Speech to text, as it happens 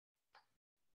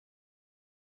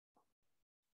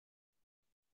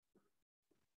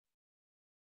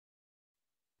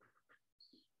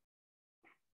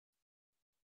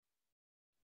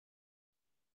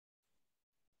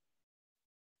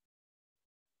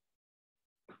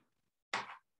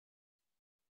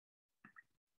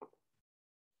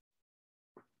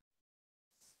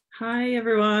Hi,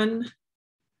 everyone. I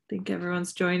think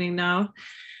everyone's joining now.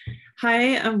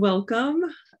 Hi, and welcome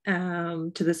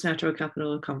to this Natural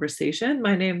Capital Conversation.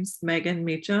 My name's Megan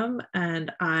Meacham, and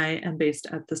I am based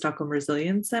at the Stockholm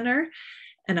Resilience Center.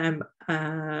 And I'm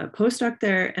a postdoc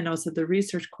there and also the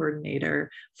research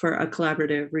coordinator for a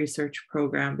collaborative research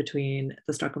program between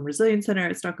the Stockholm Resilience Center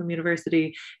at Stockholm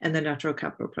University and the Natural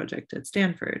Capital Project at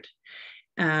Stanford.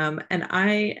 And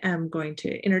I am going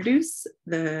to introduce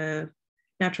the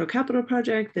Natural Capital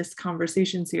Project, this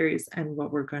conversation series, and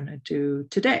what we're going to do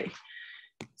today.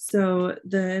 So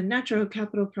the Natural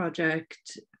Capital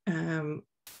Project, or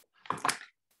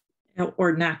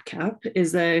NatCap,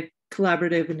 is a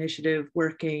collaborative initiative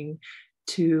working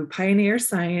to pioneer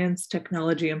science,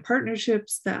 technology, and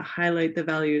partnerships that highlight the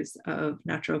values of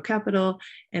natural capital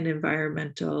and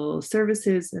environmental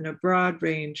services in a broad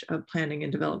range of planning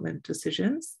and development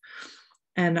decisions.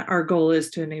 And our goal is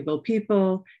to enable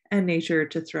people and nature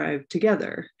to thrive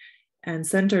together. And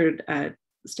centered at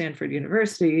Stanford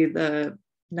University, the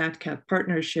NatCap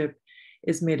partnership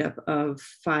is made up of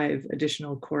 5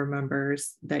 additional core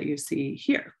members that you see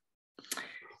here.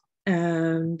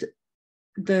 And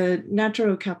the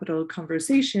Natural Capital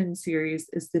Conversation series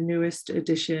is the newest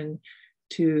addition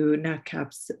to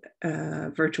NatCap's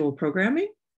virtual programming.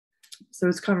 So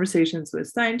it's conversations with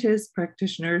scientists,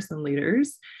 practitioners, and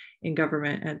leaders in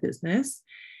government and business.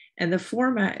 And the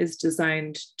format is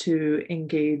designed to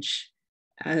engage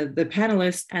the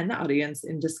panelists and the audience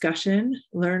in discussion,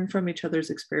 learn from each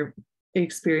other's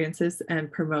experiences,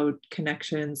 and promote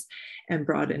connections and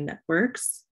broaden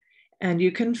networks. And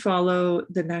you can follow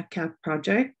the NatCap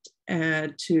project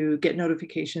to get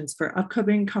notifications for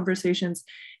upcoming conversations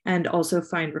and also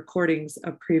find recordings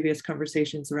of previous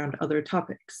conversations around other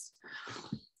topics.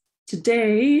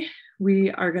 Today,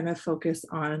 we are going to focus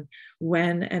on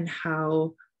when and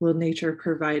how will nature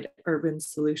provide urban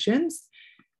solutions.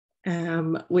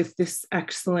 With this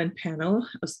excellent panel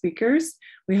of speakers,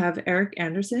 we have Eric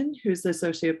Anderson, who's the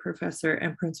associate professor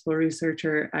and principal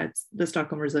researcher at the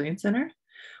Stockholm Resilience Center.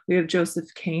 We have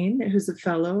Joseph Kane, who's a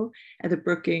fellow at the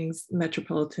Brookings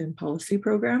Metropolitan Policy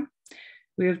Program.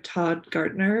 We have Todd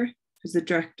Gartner, who's the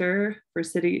director for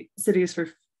Cities for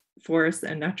Forests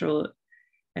and Natural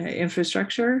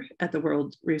Infrastructure at the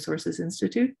World Resources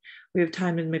Institute. We have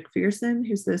Timon McPherson,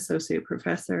 who's the associate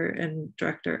professor and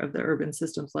director of the Urban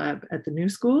Systems Lab at the New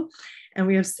School. And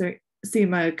we have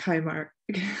Seema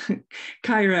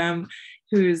Kairam,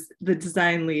 who's the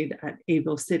design lead at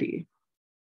Able City.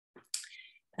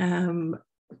 How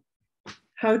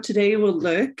today will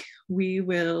look, we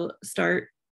will start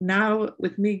now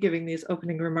with me giving these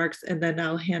opening remarks, and then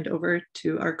I'll hand over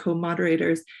to our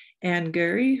co-moderators, Anne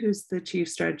Gary, who's the Chief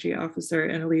Strategy Officer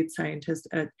and a lead scientist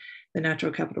at the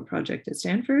Natural Capital Project at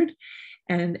Stanford,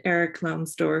 and Eric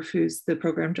Launsdorf, who's the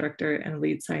Program Director and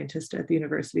lead scientist at the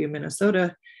University of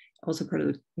Minnesota, also part of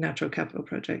the Natural Capital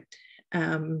Project.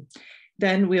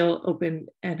 Then we'll open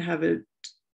and have a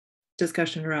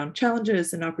discussion around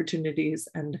challenges and opportunities,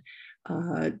 and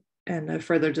a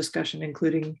further discussion,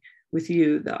 including with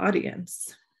you, the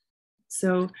audience.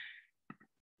 So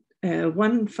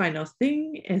one final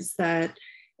thing is that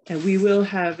we will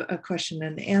have a question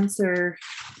and answer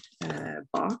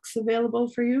box available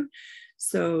for you.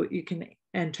 So you can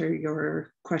enter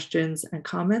your questions and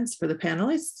comments for the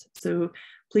panelists. So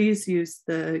please use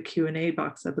the Q&A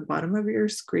box at the bottom of your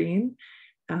screen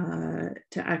to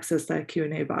access that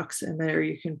Q&A box. And there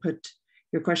you can put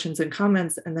your questions and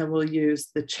comments, and then we'll use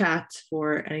the chat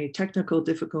for any technical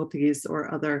difficulties or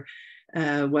other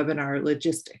webinar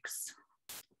logistics.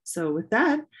 So with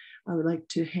that, I would like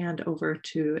to hand over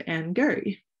to Anne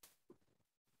Gary.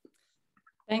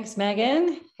 Thanks,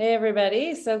 Megan. Hey,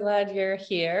 everybody. So glad you're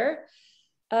here.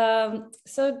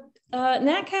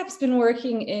 NatCap's been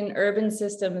working in urban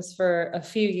systems for a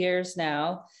few years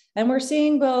now, and we're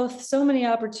seeing both so many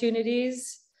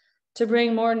opportunities to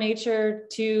bring more nature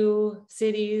to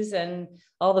cities and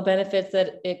all the benefits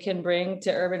that it can bring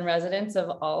to urban residents of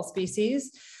all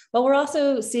species. But we're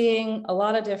also seeing a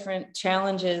lot of different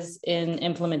challenges in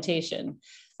implementation.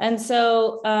 And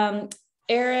so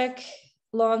Eric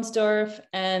Launsdorf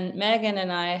and Megan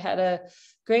and I had a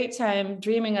great time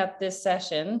dreaming up this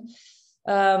session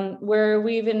where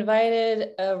we've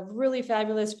invited a really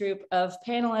fabulous group of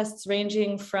panelists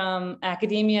ranging from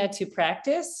academia to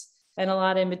practice and a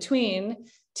lot in between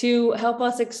to help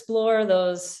us explore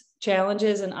those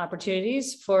challenges and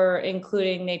opportunities for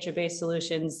including nature-based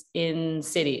solutions in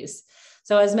cities.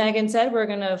 So as Megan said, we're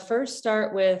going to first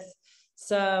start with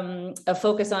a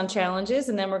focus on challenges,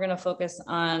 and then we're going to focus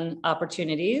on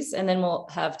opportunities, and then we'll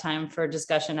have time for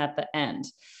discussion at the end.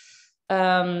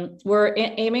 We're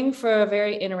aiming for a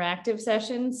very interactive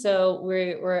session. So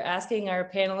we're asking our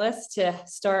panelists to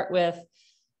start with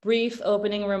brief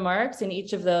opening remarks in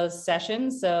each of those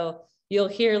sessions. So you'll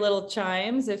hear little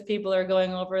chimes if people are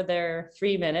going over their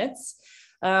 3 minutes,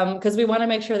 because we want to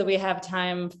make sure that we have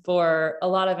time for a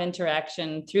lot of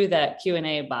interaction through that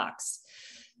Q&A box.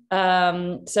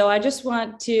 So I just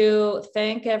want to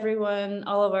thank everyone,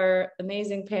 all of our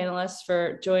amazing panelists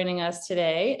for joining us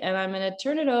today. And I'm going to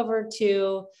turn it over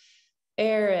to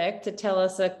Eric to tell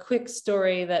us a quick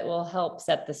story that will help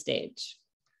set the stage.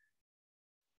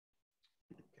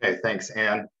 Okay, thanks,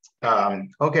 Anne.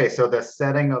 Okay, so the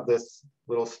setting of this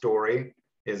little story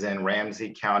is in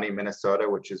Ramsey County, Minnesota,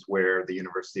 which is where the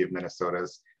University of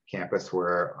Minnesota's campus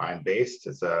where I'm based.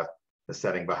 Is the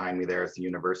setting behind me there is the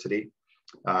university.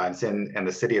 It's in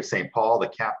the city of St. Paul, the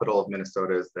capital of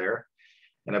Minnesota is there.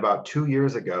 And about 2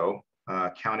 years ago,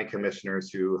 county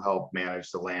commissioners who help manage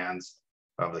the lands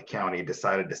of the county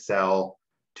decided to sell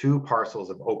 2 parcels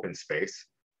of open space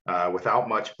without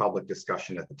much public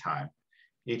discussion at the time.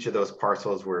 Each of those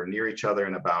parcels were near each other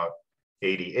in about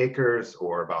 80 acres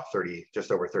or about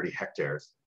just over 30 hectares.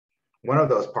 One of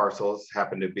those parcels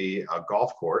happened to be a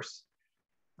golf course.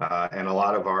 And a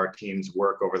lot of our team's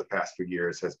work over the past few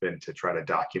years has been to try to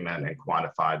document and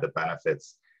quantify the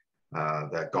benefits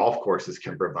that golf courses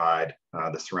can provide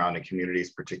the surrounding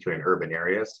communities, particularly in urban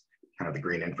areas, kind of the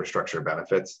green infrastructure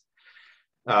benefits.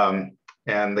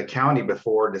 And the county,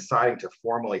 before deciding to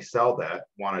formally sell that,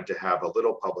 wanted to have a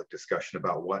little public discussion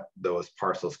about what those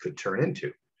parcels could turn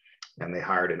into. And they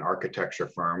hired an architecture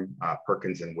firm,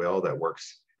 Perkins & Will, that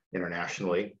works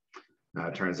internationally,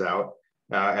 turns out.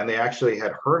 And they actually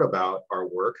had heard about our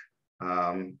work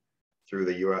through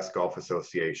the US Golf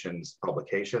Association's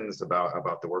publications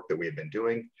about the work that we had been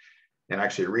doing, and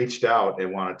actually reached out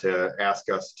and wanted to ask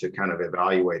us to kind of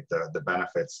evaluate the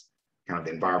benefits, kind of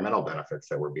the environmental benefits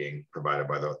that were being provided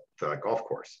by the golf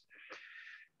course.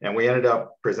 And we ended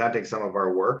up presenting some of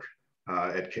our work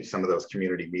at some of those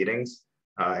community meetings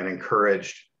and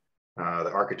encouraged the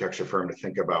architecture firm to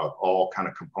think about all kind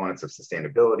of components of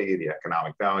sustainability, the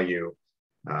economic value,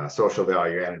 social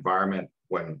value, and environment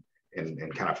when in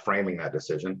kind of framing that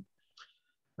decision.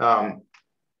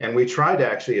 And we tried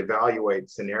to actually evaluate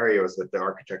scenarios that the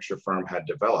architecture firm had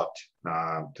developed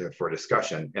for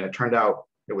discussion. And it turned out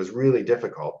it was really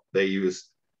difficult. They use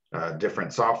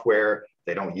different software.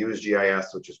 They don't use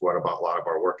GIS, which is what a lot of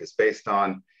our work is based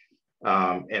on.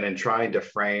 And in trying to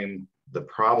frame the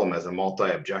problem as a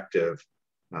multi-objective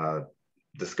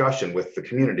discussion with the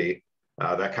community,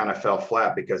 that kind of fell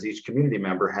flat because each community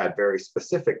member had very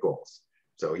specific goals.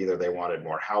 So either they wanted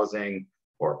more housing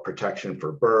or protection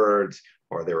for birds,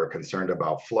 or they were concerned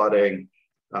about flooding.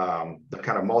 The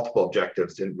kind of multiple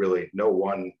objectives didn't really, no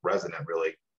one resident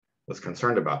really was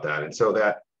concerned about that. And so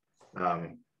that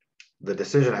the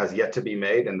decision has yet to be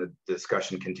made and the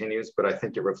discussion continues, but I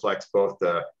think it reflects both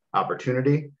the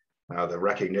opportunity, the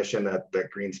recognition that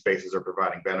green spaces are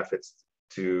providing benefits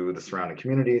to the surrounding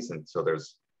communities. And so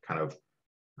there's kind of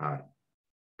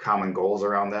common goals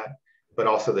around that, but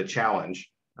also the challenge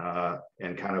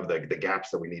and kind of the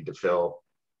gaps that we need to fill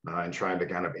and trying to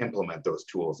kind of implement those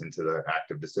tools into the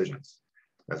active decisions,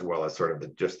 as well as sort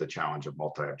of just the challenge of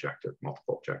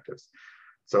multiple objectives.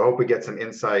 So I hope we get some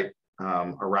insight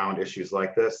around issues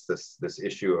like this. This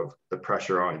issue of the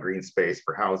pressure on green space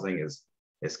for housing is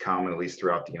common, at least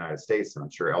throughout the United States, and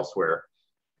I'm sure elsewhere.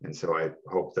 And so I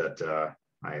hope that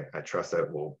I trust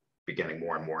that we'll be getting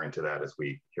more and more into that as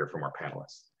we hear from our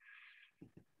panelists.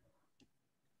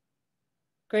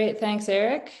 Great, thanks,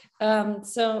 Eric.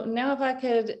 So now if I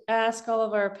could ask all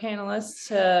of our panelists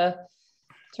to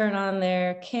turn on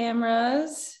their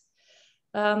cameras.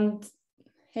 Hey,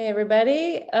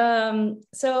 everybody. What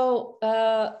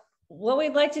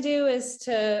we'd like to do is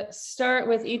to start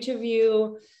with each of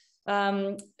you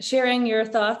sharing your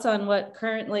thoughts on what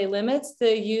currently limits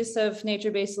the use of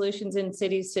nature-based solutions in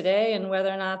cities today and whether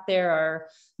or not there are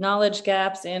knowledge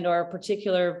gaps and or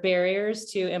particular barriers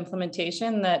to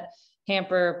implementation that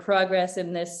hamper progress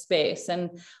in this space. And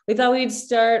we thought we'd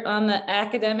start on the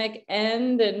academic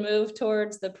end and move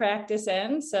towards the practice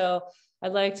end. So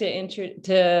I'd like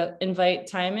to invite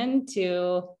Timon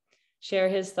to share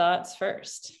his thoughts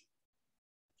first.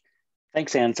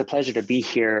 Thanks, Anne. It's a pleasure to be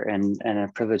here and a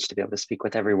privilege to be able to speak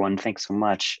with everyone. Thanks so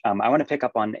much. I want to pick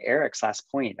up on Eric's last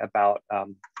point about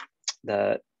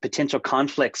the potential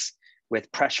conflicts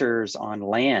with pressures on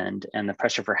land and the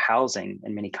pressure for housing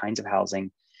and many kinds of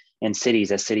housing in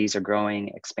cities as cities are growing,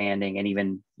 expanding, and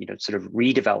even sort of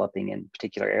redeveloping in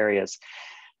particular areas.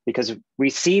 Because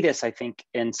we see this, I think,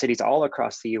 in cities all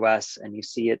across the US, and you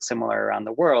see it similar around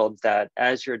the world, that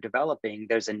as you're developing,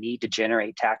 there's a need to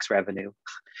generate tax revenue,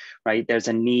 right? There's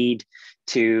a need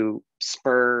to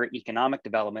spur economic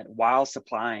development while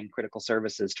supplying critical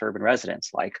services to urban residents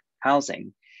like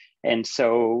housing. And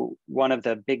so one of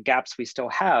the big gaps we still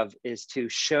have is to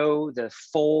show the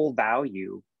full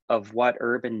value of what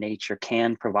urban nature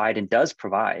can provide and does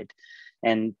provide.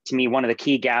 And to me, one of the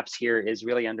key gaps here is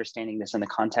really understanding this in the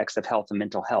context of health and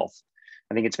mental health.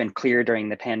 I think it's been clear during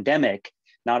the pandemic,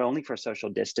 not only for social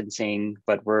distancing,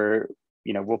 but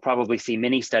we'll probably see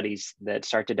many studies that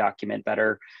start to document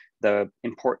better the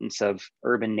importance of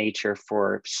urban nature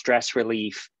for stress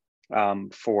relief,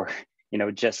 for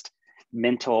just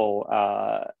mental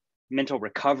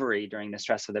recovery during the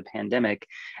stress of the pandemic.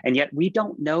 And yet we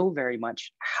don't know very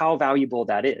much how valuable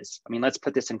that is. I mean, let's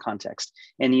put this in context.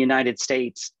 In the United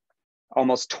States,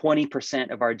 almost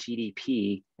 20% of our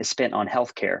GDP is spent on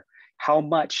healthcare. How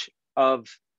much of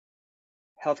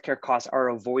healthcare costs are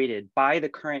avoided by the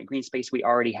current green space we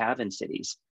already have in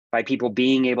cities, by people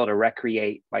being able to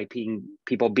recreate, by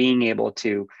people being able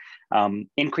to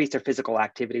increase their physical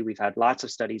activity. We've had lots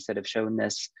of studies that have shown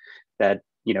this, that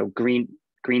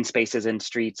green spaces in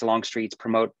streets, along streets,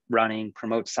 promote running,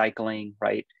 promote cycling,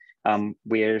 right?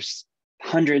 There's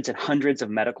hundreds and hundreds of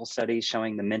medical studies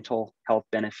showing the mental health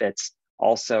benefits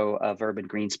also of urban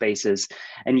green spaces.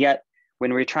 And yet,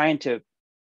 when we're trying to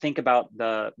think about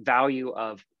the value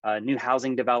of new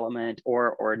housing development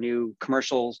or new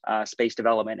commercial space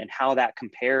development and how that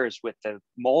compares with the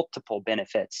multiple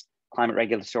benefits, climate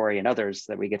regulatory and others,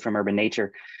 that we get from urban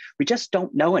nature, we just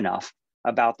don't know enough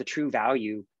about the true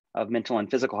value of mental and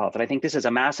physical health. And I think this is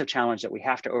a massive challenge that we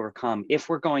have to overcome if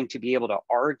we're going to be able to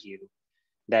argue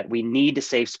that we need to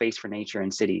save space for nature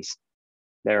in cities.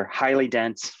 They're highly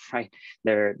dense, right?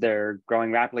 They're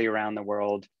growing rapidly around the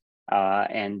world.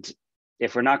 And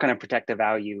if we're not going to protect the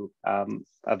value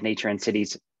of nature in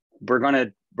cities, we're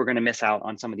going to miss out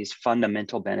on some of these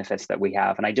fundamental benefits that we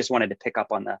have. And I just wanted to pick up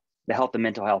on the health and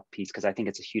mental health piece, because I think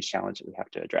it's a huge challenge that we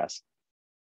have to address.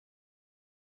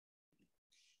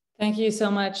 Thank you so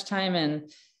much, Timon.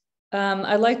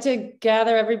 I'd like to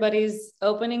gather everybody's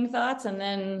opening thoughts and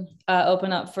then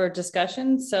open up for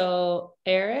discussion. So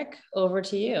Eric, over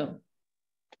to you.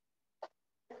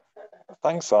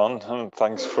 Thanks, Anne, and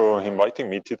thanks for inviting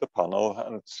me to the panel.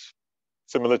 And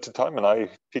similar to Timon, I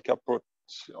pick up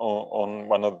on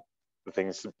one of the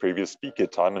things the previous speaker,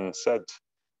 Timon, said.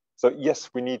 So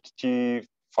yes, we need to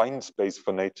find space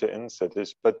for nature in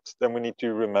cities, but then we need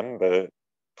to remember,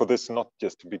 for this not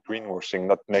just to be greenwashing,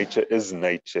 that nature is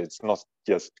nature. It's not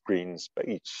just green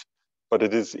space, but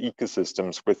it is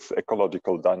ecosystems with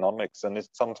ecological dynamics, and it's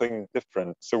something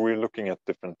different. So we're looking at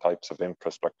different types of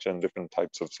infrastructure and different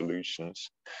types of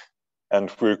solutions. And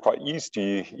we're quite used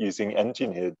to using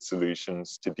engineered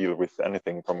solutions to deal with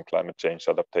anything from climate change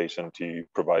adaptation to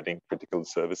providing critical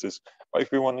services. But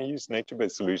if we want to use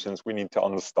nature-based solutions, we need to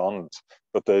understand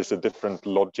that there's a different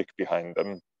logic behind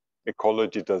them.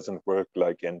 Ecology doesn't work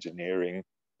like engineering.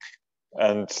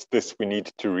 And this we need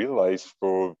to realize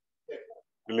for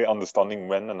really understanding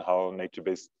when and how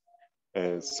nature-based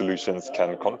solutions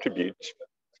can contribute.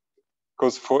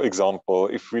 Because, for example,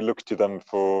 if we look to them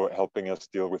for helping us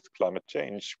deal with climate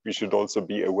change, we should also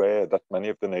be aware that many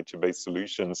of the nature-based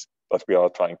solutions that we are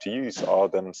trying to use are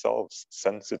themselves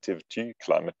sensitive to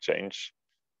climate change.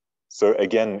 So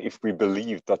again, if we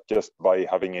believe that just by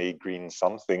having a green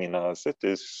something in our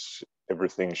cities,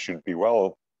 everything should be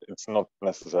well, it's not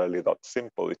necessarily that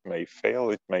simple. It may fail,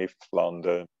 it may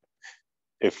flounder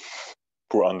if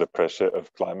we're under pressure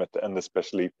of climate, and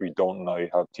especially if we don't know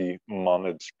how to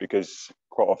manage, because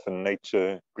quite often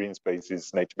green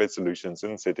spaces, nature-based solutions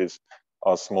in cities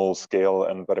are small scale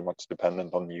and very much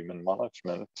dependent on human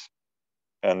management,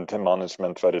 and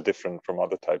management very different from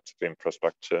other types of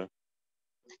infrastructure.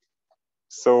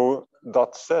 So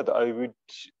that said, I would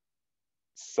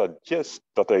suggest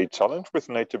that a challenge with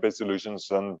nature-based solutions,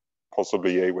 and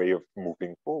possibly a way of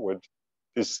moving forward,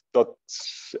 is that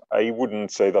I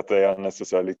wouldn't say that they are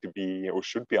necessarily to be or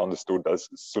should be understood as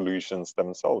solutions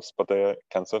themselves, but they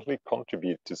can certainly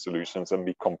contribute to solutions and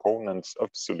be components of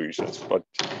solutions. But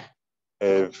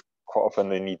quite often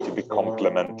they need to be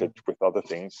complemented with other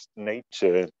things.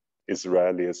 Nature is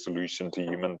rarely a solution to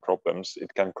human problems.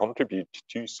 It can contribute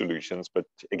to solutions, but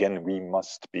again, we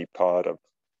must be part of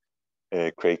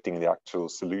creating the actual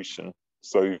solution.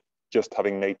 So just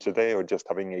having nature there or just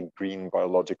having a green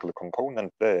biological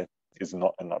component there is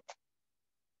not enough.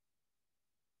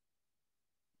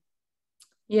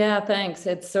 Yeah, thanks.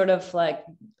 It's sort of like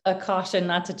a caution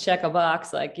not to check a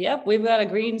box like, yep, we've got a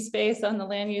green space on the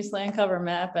land use land cover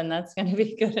map, and that's going to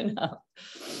be good enough.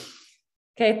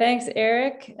 Okay, thanks,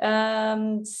 Eric.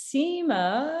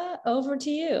 Seema, over to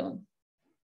you.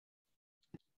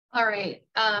 All right.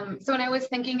 So when I was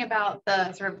thinking about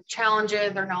the sort of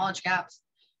challenges or knowledge gaps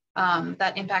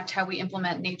that impact how we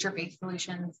implement nature-based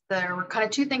solutions, there were kind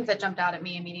of two things that jumped out at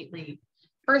me immediately.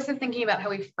 First is thinking about how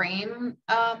we frame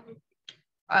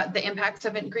the impacts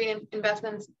of green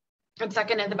investments. And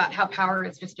second is about how power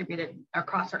is distributed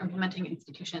across our implementing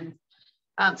institutions.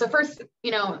 So first,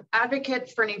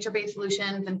 advocates for nature-based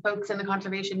solutions and folks in the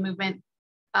conservation movement,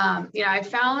 I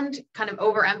found kind of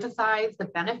overemphasize the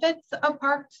benefits of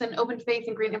parks and open space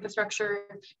and green infrastructure.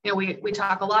 We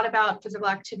talk a lot about physical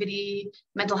activity,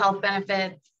 mental health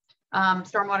benefits,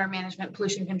 stormwater management,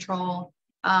 pollution control,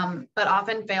 but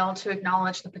often fail to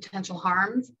acknowledge the potential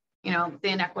harms, the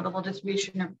inequitable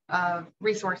distribution of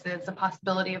resources, the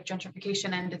possibility of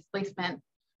gentrification and displacement,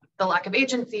 the lack of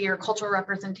agency or cultural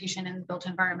representation in the built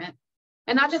environment.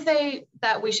 And not to say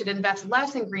that we should invest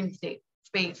less in green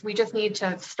space, we just need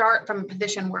to start from a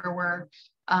position where we're,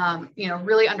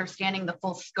 really understanding the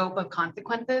full scope of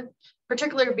consequences,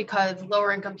 particularly because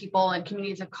lower income people and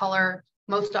communities of color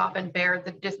most often bear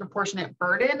the disproportionate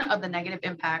burden of the negative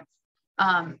impacts,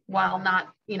 while not,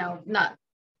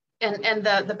 and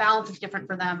the balance is different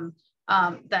for them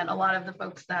than a lot of the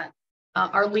folks that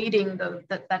are leading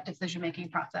that decision-making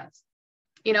process.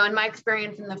 In my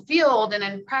experience in the field and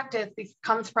in practice, this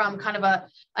comes from kind of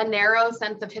a narrow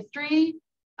sense of history.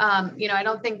 I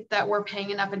don't think that we're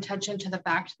paying enough attention to the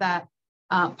fact that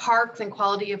parks and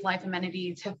quality of life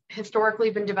amenities have historically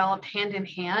been developed hand in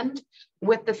hand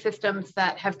with the systems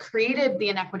that have created the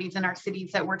inequities in our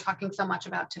cities that we're talking so much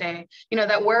about today.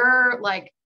 That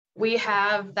we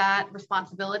have that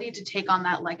responsibility to take on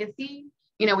that legacy.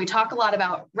 We talk a lot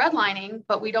about redlining,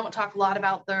 but we don't talk a lot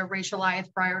about the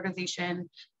racialized prioritization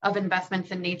of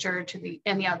investments in nature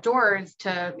and the outdoors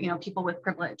to, people with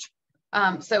privilege.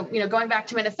 So, going back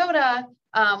to Minnesota,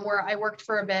 where I worked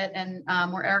for a bit and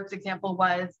where Eric's example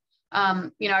was,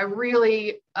 I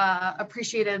really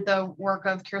appreciated the work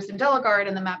of Kirsten Delegard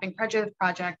and the Mapping Prejudice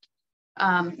Project.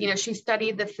 She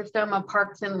studied the system of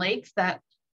parks and lakes that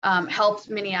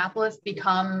helped Minneapolis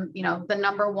become, the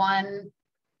 #1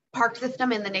 park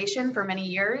system in the nation for many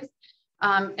years.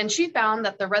 And she found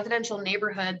that the residential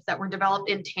neighborhoods that were developed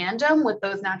in tandem with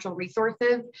those natural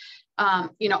resources,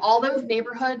 all those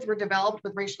neighborhoods were developed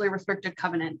with racially restricted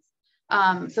covenants.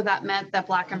 So that meant that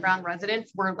Black and Brown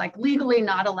residents were legally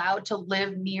not allowed to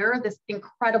live near this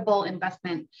incredible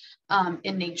investment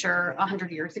in nature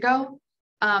 100 years ago.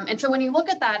 And so when you look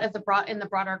at that in the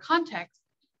broader context,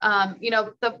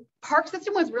 the park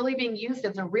system was really being used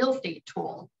as a real estate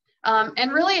tool.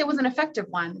 And really, it was an effective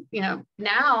one.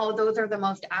 Now those are the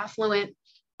most affluent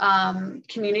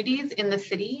communities in the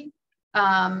city.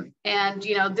 And,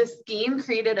 this scheme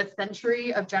created a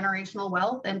century of generational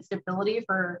wealth and stability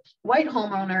for white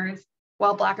homeowners,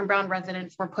 while Black and Brown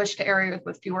residents were pushed to areas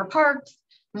with fewer parks,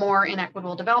 more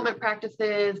inequitable development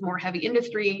practices, more heavy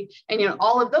industry. And,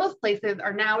 all of those places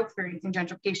are now experiencing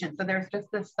gentrification. So there's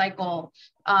just this cycle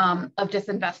of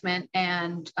disinvestment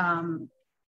and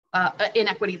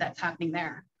inequity that's happening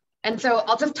there. And so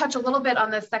I'll just touch a little bit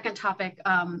on the second topic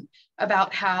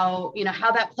about how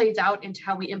that plays out into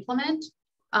how we implement.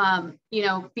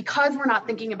 Because we're not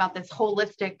thinking about this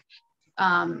holistic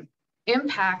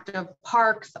impact of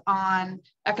parks on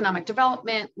economic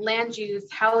development, land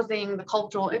use, housing, the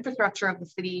cultural infrastructure of the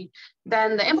city,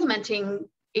 then the implementing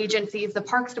agencies, the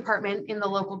parks department in the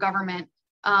local government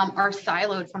are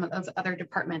siloed from those other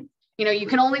departments. You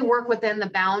can only work within the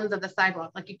bounds of the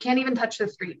sidewalk. You can't even touch the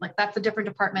street. That's a different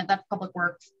department, that's public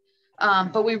works.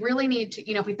 But we really need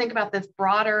to, if we think about this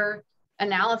broader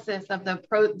analysis of the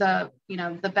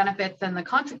benefits and the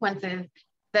consequences,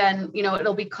 then,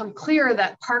 it'll become clear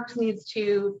that parks needs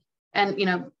to, and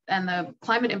the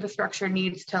climate infrastructure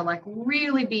needs to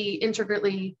really be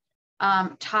intricately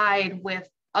tied with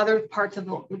other parts of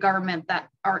the government that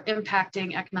are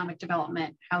impacting economic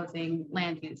development, housing,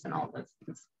 land use, and all of those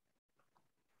things.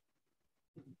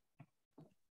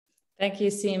 Thank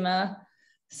you, Seema.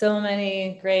 So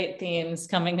many great themes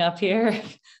coming up here.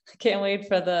 I can't wait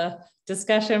for the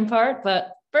discussion part,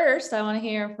 but first I want to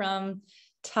hear from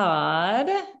Todd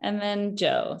and then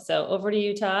Joe. So over to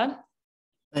you, Todd.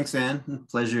 Thanks, Anne.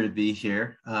 Pleasure to be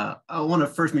here. I want to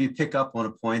first maybe pick up on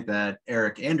a point that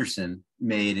Eric Anderson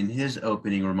made in his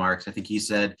opening remarks. I think he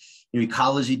said,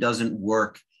 ecology doesn't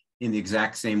work in the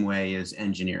exact same way as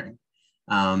engineering.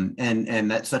 And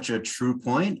that's such a true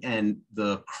point, and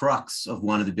the crux of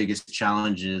one of the biggest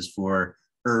challenges for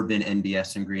urban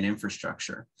NBS and green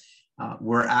infrastructure.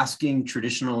 We're asking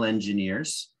traditional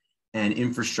engineers and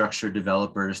infrastructure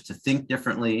developers to think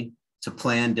differently, to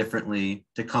plan differently,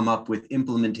 to come up with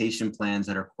implementation plans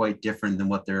that are quite different than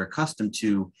what they're accustomed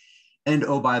to. And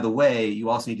oh, by the way, you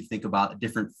also need to think about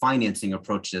different financing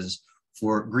approaches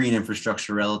for green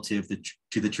infrastructure relative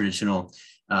to the traditional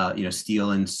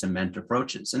steel and cement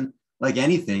approaches. And like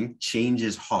anything, change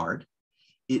is hard.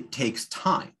 It takes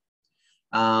time.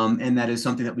 And that is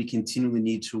something that we continually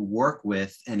need to work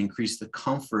with and increase the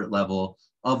comfort level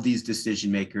of these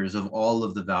decision makers of all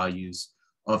of the values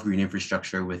of green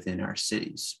infrastructure within our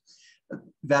cities.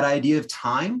 That idea of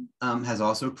time has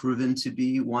also proven to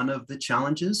be one of the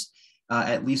challenges,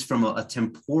 at least from a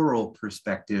temporal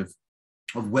perspective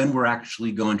of when we're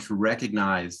actually going to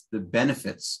recognize the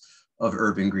benefits of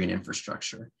urban green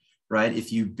infrastructure, right?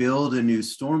 If you build a new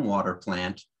stormwater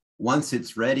plant, once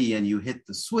it's ready and you hit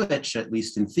the switch, at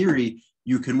least in theory,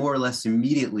 you can more or less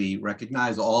immediately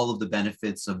recognize all of the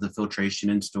benefits of the filtration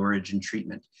and storage and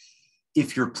treatment.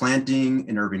 If you're planting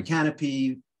an urban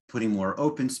canopy, putting more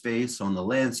open space on the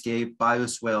landscape,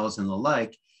 bioswales and the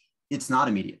like, it's not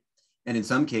immediate. And in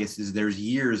some cases, there's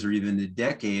years or even a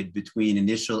decade between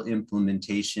initial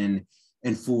implementation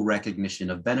and full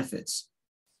recognition of benefits.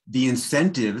 The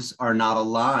incentives are not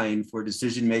aligned for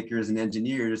decision makers and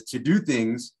engineers to do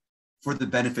things for the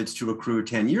benefits to accrue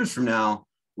 10 years from now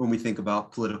when we think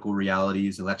about political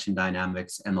realities, election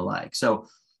dynamics, and the like. So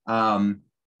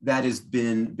that has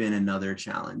been another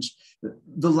challenge.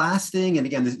 The last thing, and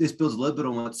again, this builds a little bit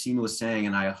on what Seema was saying,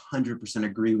 and I 100%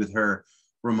 agree with her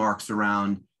remarks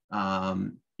around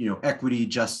equity,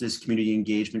 justice, community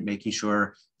engagement, making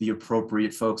sure the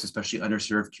appropriate folks, especially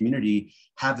underserved community,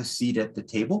 have a seat at the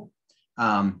table.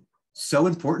 So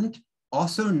important,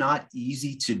 also not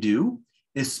easy to do,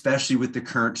 especially with the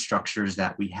current structures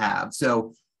that we have.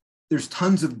 So there's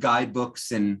tons of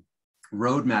guidebooks and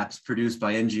roadmaps produced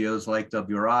by NGOs like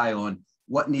WRI on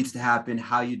what needs to happen,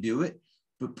 how you do it,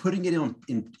 but putting it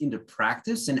into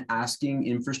practice and asking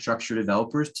infrastructure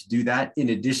developers to do that in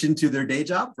addition to their day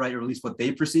job, right, or at least what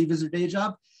they perceive as their day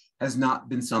job, has not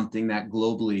been something that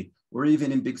globally, or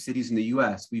even in big cities in the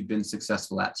US, we've been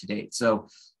successful at to date. So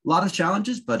a lot of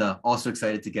challenges, but also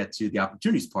excited to get to the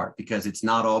opportunities part, because it's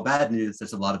not all bad news.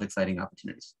 There's a lot of exciting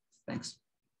opportunities. Thanks.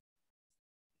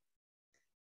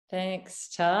 Thanks,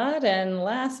 Todd. And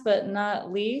last but not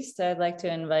least, I'd like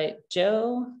to invite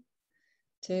Joe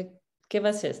to give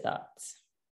us his thoughts.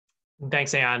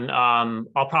 Thanks, Anne.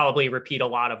 I'll probably repeat a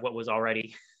lot of what was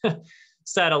already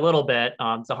said a little bit.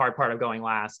 It's the hard part of going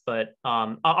last, but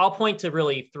I'll point to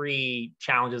really three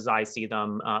challenges I see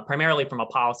them, primarily from a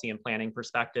policy and planning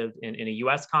perspective in a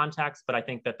US context, but I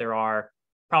think that there are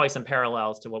probably some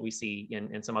parallels to what we see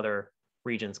in some other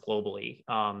regions globally.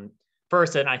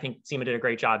 First, and I think Seema did a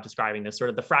great job describing this, sort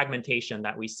of the fragmentation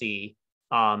that we see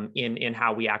in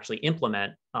how we actually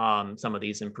implement some of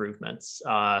these improvements.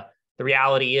 The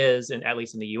reality is, and at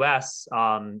least in the US,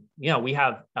 we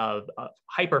have a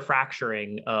hyper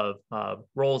fracturing of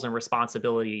roles and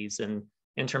responsibilities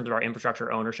in terms of our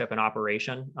infrastructure ownership and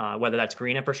operation, whether that's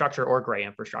green infrastructure or gray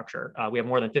infrastructure. We have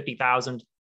more than 50,000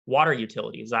 water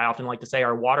utilities. I often like to say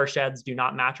our watersheds do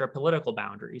not match our political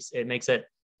boundaries. It makes it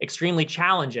extremely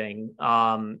challenging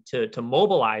to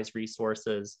mobilize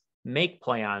resources, make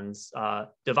plans,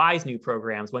 devise new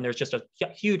programs when there's just a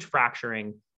huge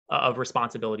fracturing of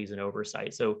responsibilities and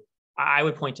oversight. So I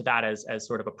would point to that as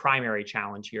sort of a primary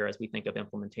challenge here as we think of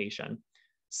implementation.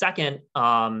 Second,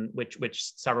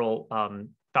 which several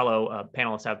fellow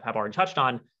panelists have already touched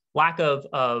on, lack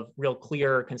of real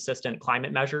clear, consistent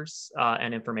climate measures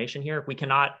and information here. If we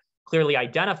cannot clearly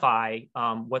identify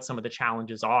what some of the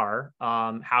challenges are,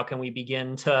 how can we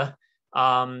begin to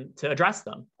address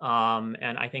them?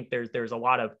 And I think there's a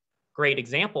lot of great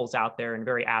examples out there in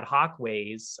very ad hoc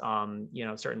ways,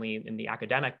 certainly in the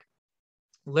academic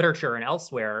literature and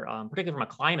elsewhere, particularly from a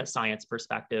climate science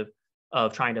perspective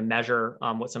of trying to measure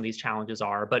what some of these challenges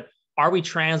are. But are we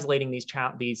translating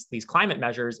these climate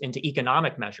measures into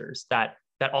economic measures that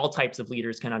all types of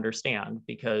leaders can understand?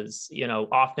 Because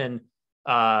often,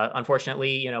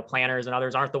 unfortunately, planners and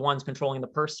others aren't the ones controlling the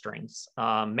purse strings.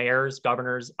 Mayors,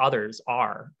 governors, others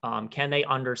are. Can they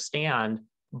understand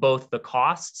both the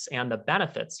costs and the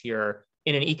benefits here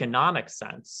in an economic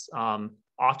sense?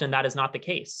 Often that is not the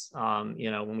case.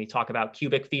 When we talk about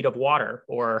cubic feet of water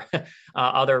or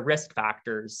other risk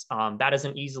factors, that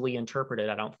isn't easily interpreted,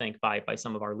 I don't think, by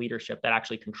some of our leadership that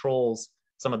actually controls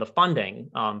some of the funding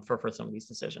for some of these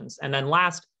decisions. And then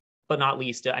last but not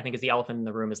least, I think is the elephant in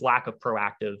the room, is lack of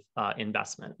proactive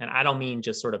investment. And I don't mean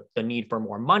just sort of the need for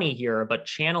more money here, but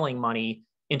channeling money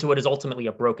into what is ultimately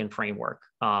a broken framework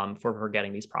for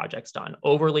getting these projects done.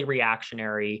 Overly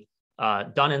reactionary,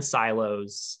 done in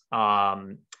silos.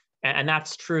 And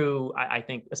that's true, I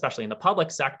think, especially in the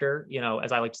public sector. You know,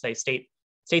 as I like to say,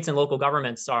 states and local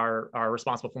governments are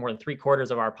responsible for more than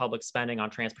 3/4 of our public spending on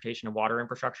transportation and water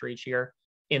infrastructure each year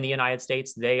in the United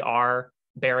States. They are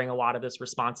bearing a lot of this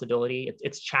responsibility.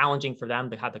 It's challenging for them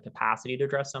to have the capacity to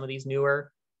address some of these newer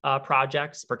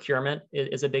projects. Procurement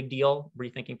is a big deal,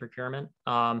 rethinking procurement.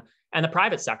 And the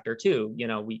private sector too. You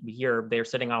know, we hear they're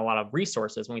sitting on a lot of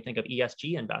resources when we think of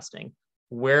ESG investing.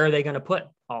 Where are they going to put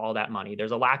all that money?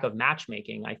 There's a lack of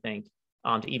matchmaking, I think,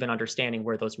 to even understanding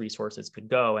where those resources could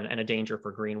go, and a danger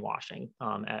for greenwashing,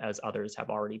 as others have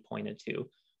already pointed to.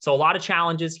 So a lot of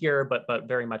challenges here, but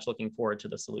very much looking forward to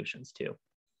the solutions too.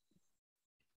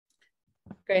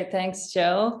 Great, thanks,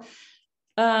 Joe.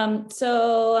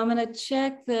 So I'm going to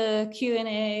check the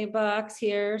Q&A box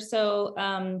here. So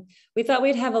we thought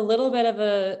we'd have a little bit of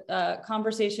a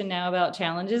conversation now about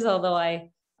challenges, although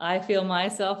I feel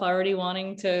myself already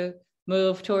wanting to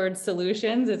move towards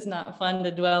solutions. It's not fun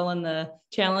to dwell on the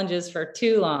challenges for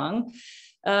too long.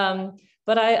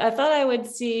 But I thought I would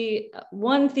see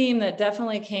one theme that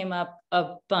definitely came up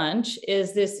a bunch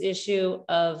is this issue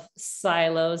of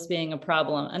silos being a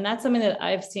problem. And that's something that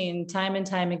I've seen time and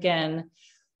time again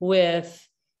with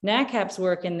NatCap's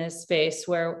work in this space,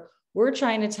 where we're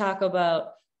trying to talk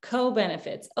about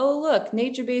co-benefits. Oh, look,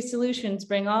 nature-based solutions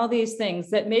bring all these things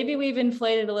that maybe we've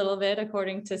inflated a little bit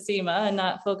according to SEMA and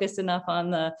not focused enough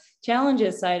on the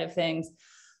challenges side of things.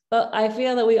 But I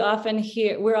feel that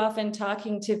we're often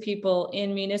talking to people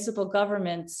in municipal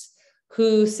governments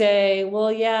who say,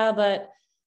 well, yeah, but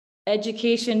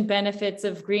education benefits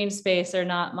of green space are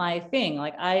not my thing.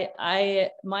 Like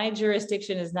my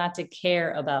jurisdiction is not to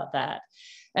care about that.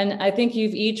 And I think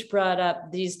you've each brought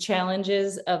up these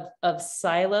challenges of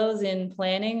silos in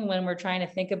planning when we're trying to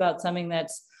think about something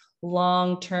that's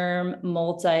long-term,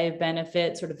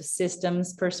 multi-benefit, sort of a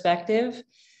systems perspective.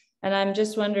 And I'm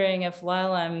just wondering if,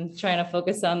 while I'm trying to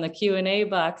focus on the Q&A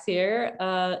box here,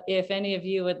 if any of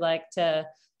you would like to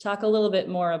talk a little bit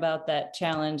more about that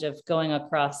challenge of going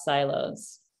across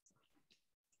silos.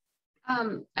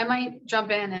 I might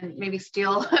jump in and maybe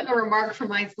steal a remark from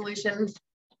my solutions.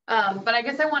 But I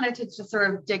guess I wanted to just sort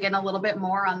of dig in a little bit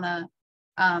more on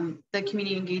the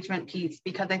community engagement piece,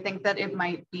 because I think that it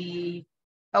might be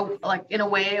like in a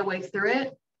way through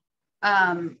it.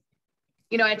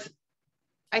 You know,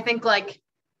 I think like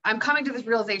I'm coming to this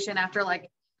realization after like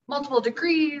multiple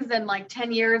degrees and like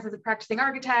 10 years as a practicing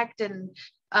architect, and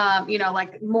you know,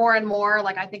 like more and more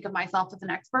like I think of myself as an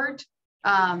expert.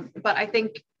 But I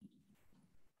think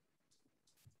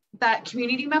that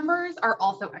community members are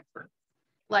also experts.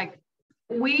 Like,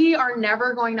 we are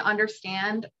never going to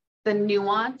understand the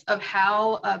nuance of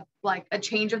how a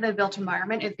change of the built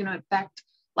environment is going to affect,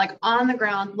 like, on the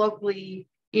ground locally,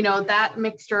 you know, that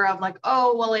mixture of like,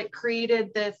 oh, well, it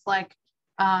created this like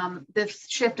this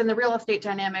shift in the real estate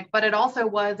dynamic, but it also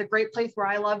was a great place where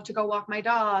I love to go walk my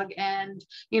dog. And,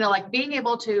 you know, like being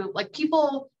able to, like,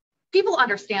 people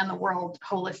understand the world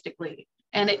holistically.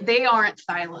 And they aren't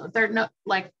silos. They're not,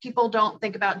 like, people don't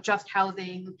think about just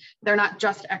housing. They're not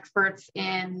just experts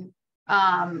in,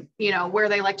 you know, where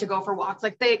they like to go for walks.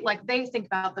 Like they think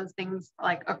about those things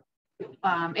like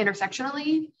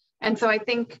intersectionally. And so I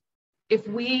think if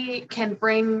we can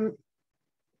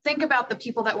think about the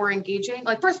people that we're engaging,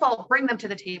 like, first of all, bring them to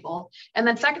the table. And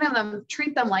then second of them,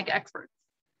 treat them like experts,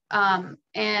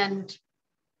 and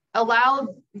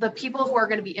allow the people who are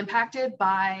going to be impacted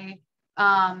by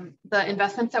the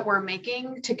investments that we're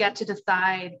making to get to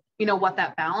decide, you know, what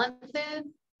that balance is.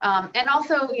 And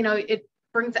also, you know, it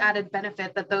brings added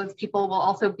benefit that those people will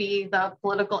also be the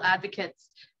political advocates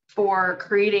for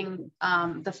creating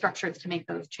the structures to make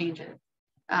those changes.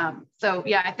 So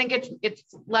yeah, I think it's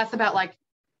less about like,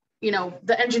 you know,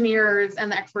 the engineers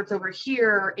and the experts over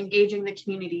here engaging the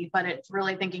community, but it's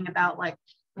really thinking about like,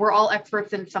 we're all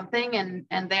experts in something,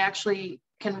 and they actually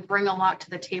can bring a lot to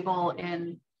the table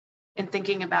in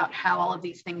thinking about how all of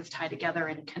these things tie together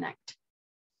and connect.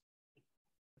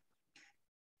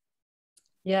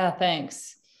 Yeah,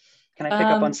 thanks. Can I pick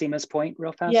up on Seema's point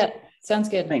real fast? Yeah, sounds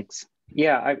good. Thanks.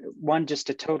 Yeah, just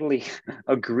to totally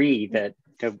agree that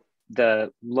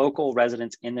the local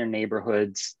residents in their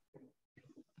neighborhoods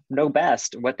know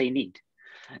best what they need,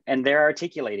 and they're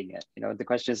articulating it. You know, the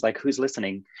question is like, who's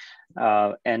listening?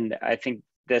 And I think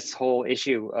this whole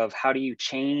issue of how do you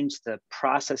change the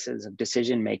processes of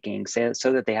decision making so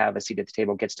that they have a seat at the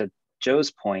table gets to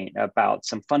Joe's point about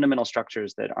some fundamental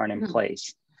structures that aren't in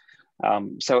place.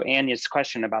 So Anya's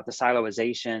question about the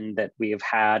siloization that we have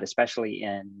had, especially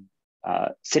in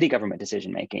city government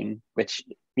decision making, which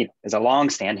is a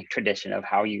long-standing tradition of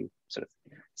how you sort of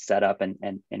set up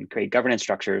and create governance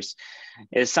structures,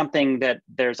 is something that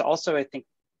there's also, I think,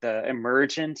 the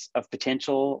emergence of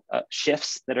potential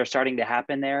shifts that are starting to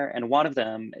happen there. And one of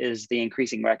them is the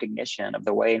increasing recognition of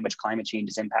the way in which climate change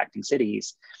is impacting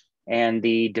cities and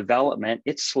the development.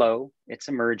 It's slow, it's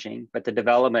emerging, but the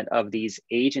development of these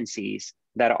agencies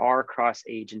that are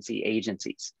cross-agency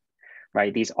agencies,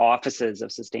 right? These offices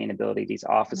of sustainability, these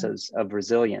offices of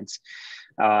resilience.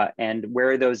 And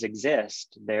where those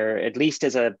exist, there at least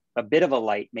is a bit of a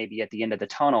light maybe at the end of the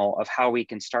tunnel of how we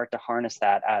can start to harness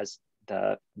that as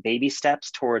the baby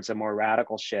steps towards a more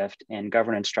radical shift in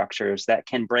governance structures that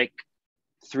can break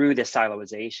through this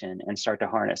siloization and start to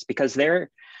harness. Because they're,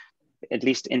 at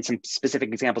least in some specific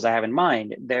examples I have in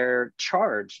mind, they're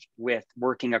charged with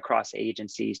working across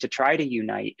agencies to try to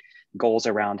unite goals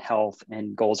around health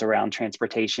and goals around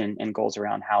transportation and goals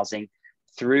around housing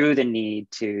through the need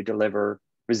to deliver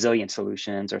resilient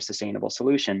solutions or sustainable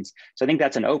solutions. So I think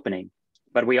that's an opening,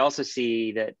 but we also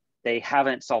see that they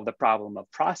haven't solved the problem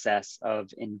of process of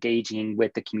engaging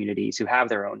with the communities who have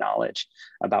their own knowledge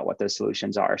about what those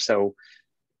solutions are. So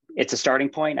it's a starting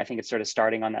point. I think it's sort of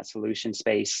starting on that solution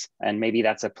space. And maybe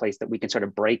that's a place that we can sort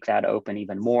of break that open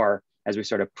even more as we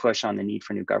sort of push on the need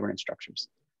for new governance structures.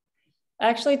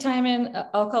 Actually, Timon,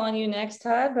 I'll call on you next,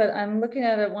 Todd, but I'm looking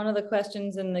at one of the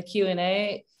questions in the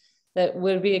Q&A that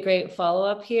would be a great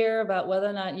follow-up here about whether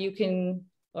or not you can,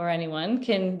 or anyone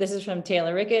can, this is from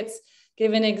Taylor Ricketts,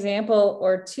 give an example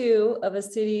or two of a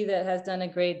city that has done a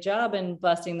great job in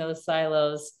busting those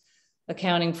silos,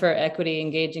 accounting for equity,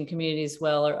 engaging communities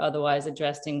well, or otherwise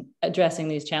addressing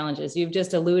these challenges. You've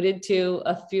just alluded to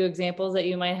a few examples that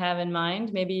you might have in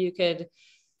mind. Maybe you could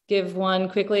give one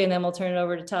quickly and then we'll turn it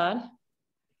over to Todd.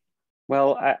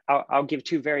 Well, I'll give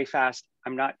two very fast.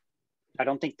 I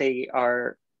don't think they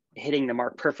are hitting the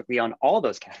mark perfectly on all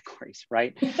those categories,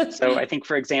 right? So I think,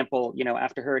 for example,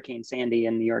 after Hurricane Sandy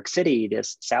in New York City,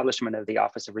 this establishment of the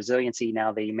Office of Resiliency,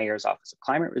 now the Mayor's Office of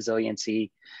Climate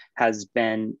Resiliency, has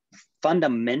been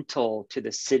fundamental to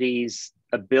the city's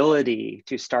ability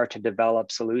to start to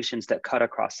develop solutions that cut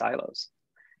across silos.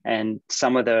 And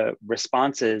some of the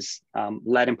responses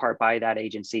led in part by that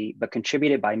agency, but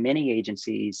contributed by many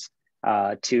agencies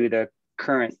to the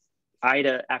current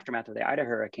aftermath of the Ida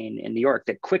hurricane in New York,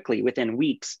 that quickly, within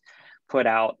weeks, put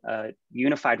out a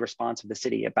unified response of the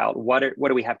city about what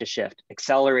do we have to shift,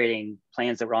 accelerating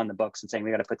plans that were on the books and saying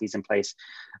we got to put these in place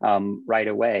right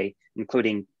away,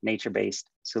 including nature-based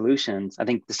solutions. I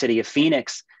think the city of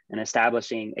Phoenix and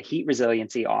establishing a heat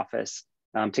resiliency office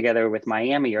together with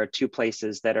Miami are two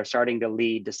places that are starting to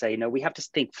lead to say, no, we have to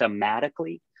think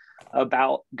thematically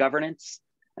about governance,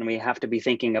 and we have to be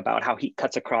thinking about how heat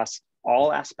cuts across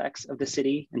all aspects of the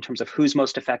city in terms of who's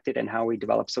most affected and how we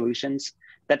develop solutions.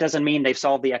 That doesn't mean they've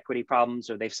solved the equity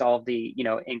problems or they've solved the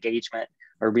engagement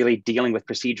or really dealing with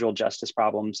procedural justice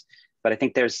problems. But I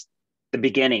think there's the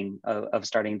beginning of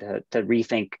starting to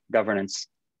rethink governance.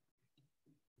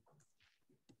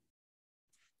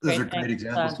 Those are great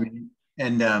examples to me.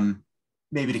 And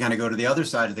maybe to kind of go to the other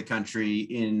side of the country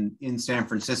in San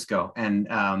Francisco. And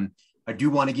I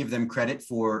do want to give them credit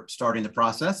for starting the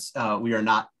process. We are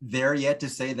not there yet to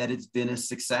say that it's been a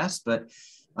success, but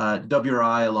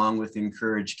WRI, along with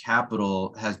Encourage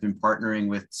Capital, has been partnering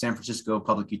with San Francisco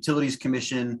Public Utilities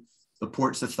Commission, the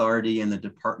Ports Authority, and the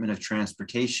Department of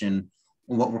Transportation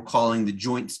on what we're calling the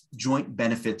Joint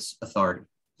Benefits Authority.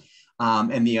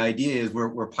 And the idea is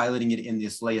we're piloting it in the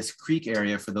Slayas Creek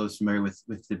area, for those familiar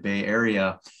with the Bay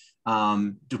Area,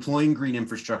 deploying green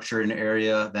infrastructure in an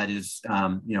area that is,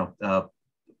 a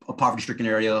poverty-stricken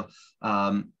area,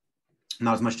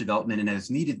 not as much development and as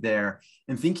needed there,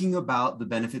 and thinking about the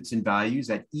benefits and values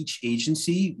that each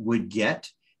agency would get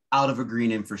out of a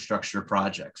green infrastructure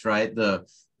projects, right?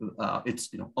 It's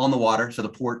on the water, so the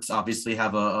ports obviously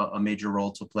have a major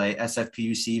role to play.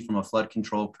 SFPUC from a flood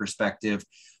control perspective,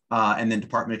 and then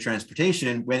Department of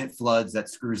Transportation, when it floods, that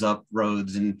screws up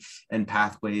roads and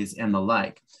pathways and the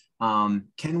like.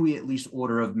 Can we at least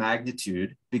order of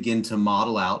magnitude begin to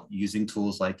model out using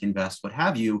tools like Invest, what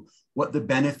have you, what the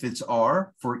benefits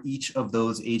are for each of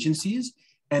those agencies,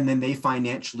 and then they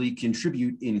financially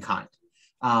contribute in kind?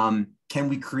 Can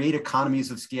we create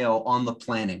economies of scale on the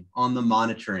planning, on the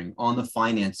monitoring, on the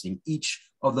financing? Each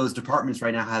of those departments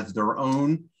right now has their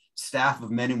own staff of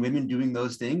men and women doing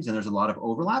those things, and there's a lot of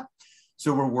overlap.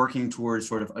 So we're working towards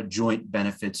sort of a joint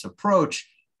benefits approach.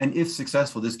 And if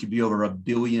successful, this could be over $1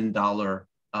 billion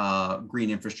green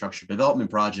infrastructure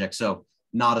development project. So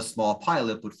not a small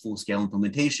pilot, but full-scale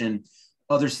implementation.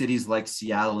 Other cities like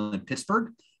Seattle and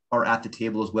Pittsburgh are at the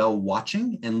table as well,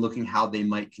 watching and looking how they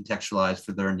might contextualize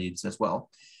for their needs as well.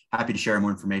 Happy to share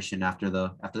more information after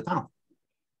the panel.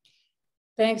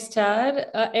 Thanks, Todd.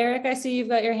 Eric, I see you've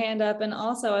got your hand up, and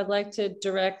also I'd like to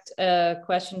direct a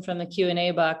question from the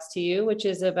Q&A box to you, which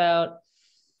is about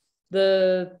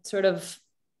the sort of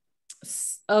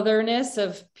otherness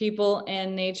of people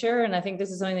and nature. And I think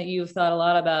this is something that you've thought a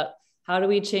lot about. How do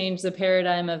we change the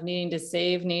paradigm of needing to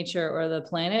save nature or the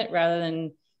planet rather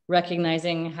than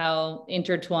recognizing how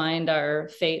intertwined our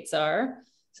fates are?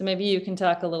 So maybe you can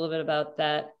talk a little bit about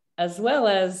that, as well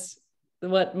as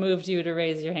what moved you to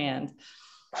raise your hand.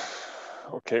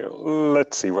 Okay,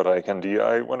 let's see what I can do.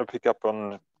 I want to pick up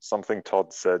on something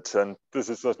Todd said, and this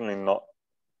is certainly not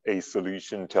a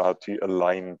solution to how to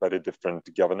align very different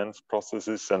governance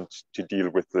processes and to deal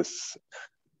with this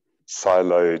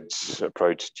siloed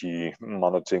approach to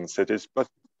managing cities. But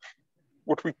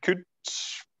what we could,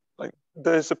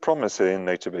 there's a promise here in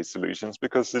nature-based solutions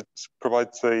because it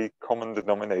provides a common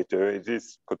denominator. It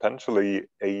is potentially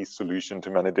a solution to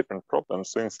many different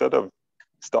problems. So instead of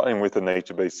starting with the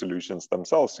nature-based solutions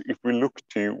themselves, if we look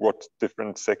to what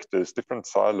different sectors, different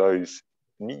silos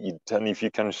need, and if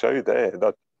you can show there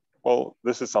that, well,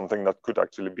 this is something that could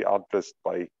actually be addressed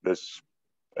by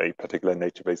a particular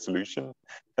nature-based solution,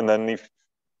 and then if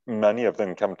many of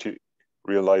them come to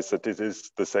realize that it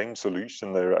is the same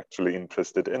solution they're actually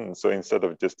interested in. So instead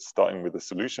of just starting with a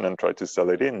solution and try to sell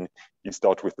it in, you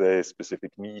start with their specific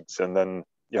needs, and then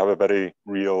you have a very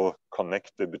real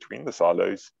connector between the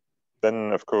silos.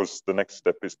 Then, of course, the next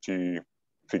step is to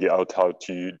figure out how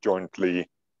to jointly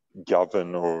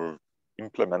govern or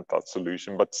implement that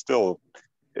solution. But still,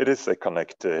 it is a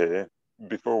connector here.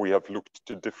 Before we have looked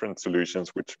to different solutions,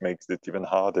 which makes it even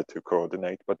harder to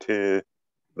coordinate. But here,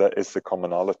 there is a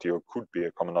commonality, or could be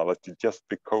a commonality, just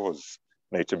because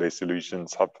nature-based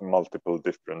solutions have multiple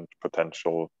different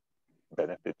potential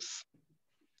benefits.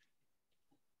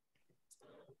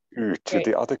 To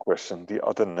the other question, the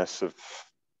otherness of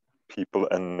people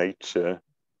and nature.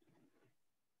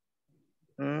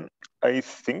 I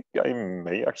think I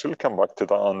may actually come back to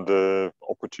that on the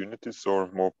opportunities or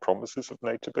more promises of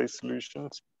nature-based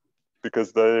solutions,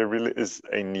 because there really is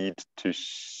a need to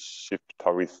shift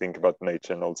how we think about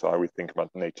nature and also how we think about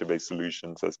nature-based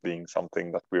solutions as being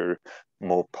something that we're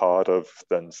more part of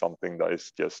than something that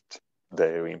is just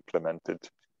there implemented.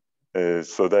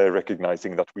 So they're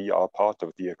recognizing that we are part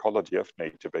of the ecology of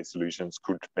nature-based solutions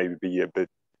could maybe be a bit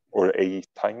or a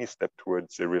tiny step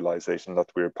towards a realization that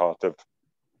we're part of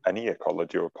any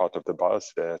ecology or part of the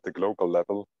biosphere at the global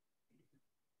level.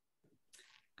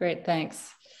 Great,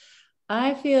 thanks.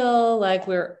 I feel like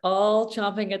we're all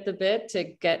chomping at the bit to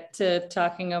get to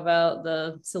talking about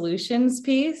the solutions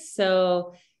piece.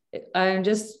 So I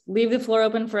just leave the floor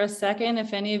open for a second.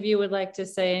 If any of you would like to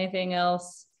say anything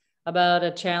else about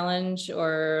a challenge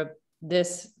or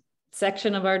this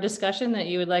section of our discussion that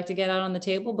you would like to get out on the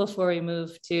table before we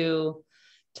move to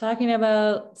talking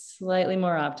about slightly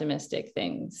more optimistic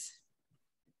things.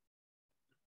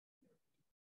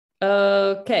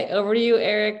 Okay, over to you,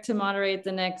 Eric, to moderate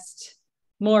the next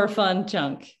more fun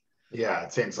chunk. Yeah,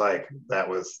 it seems like that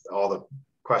was all the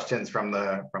questions from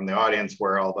the audience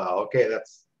were all about, okay,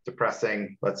 that's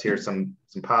depressing. Let's hear some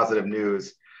positive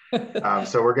news.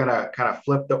 So we're gonna kind of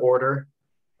flip the order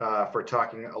for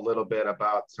talking a little bit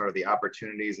about sort of the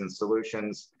opportunities and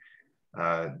solutions.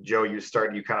 Joe, you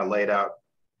kind of laid out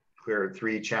clear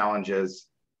 3 challenges.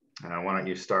 Why don't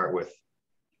you start with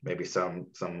maybe some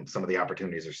of the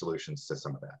opportunities or solutions to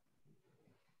some of that?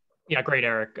 Yeah, great,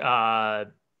 Eric.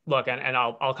 Look, and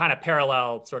I'll kind of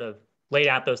parallel sort of laid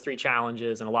out those 3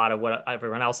 challenges and a lot of what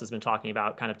everyone else has been talking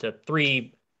about, kind of to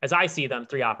 3, as I see them,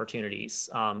 3 opportunities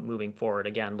moving forward.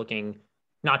 Again, looking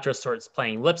not just towards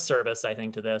playing lip service, I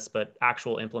think, to this, but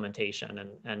actual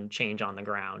implementation and change on the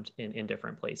ground in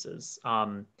different places.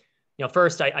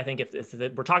 First, I think if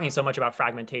we're talking so much about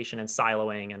fragmentation and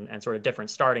siloing and sort of different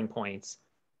starting points,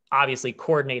 obviously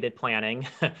coordinated planning,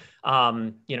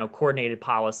 coordinated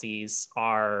policies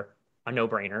are a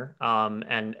no-brainer.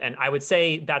 And I would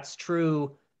say that's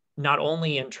true not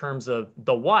only in terms of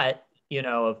the what,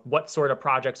 of what sort of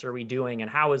projects are we doing and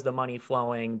how is the money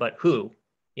flowing, but who.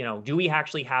 Do we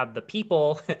actually have the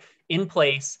people in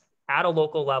place at a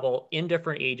local level in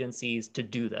different agencies to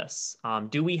do this?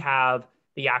 Do we have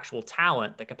the actual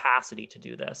talent, the capacity to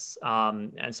do this?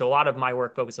 And so a lot of my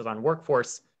work focuses on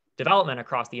workforce development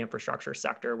across the infrastructure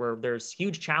sector, where there's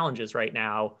huge challenges right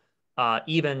now,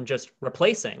 even just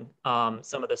replacing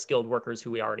some of the skilled workers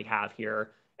who we already have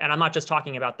here. And I'm not just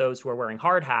talking about those who are wearing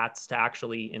hard hats to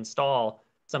actually install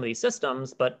some of these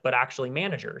systems, but actually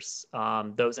managers,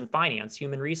 those in finance,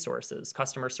 human resources,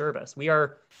 customer service. We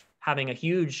are having a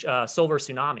huge silver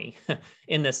tsunami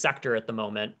in this sector at the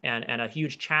moment, and a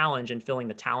huge challenge in filling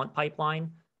the talent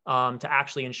pipeline to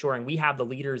actually ensuring we have the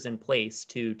leaders in place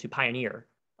to pioneer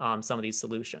some of these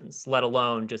solutions, let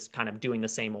alone just kind of doing the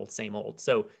same old, same old.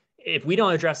 So if we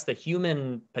don't address the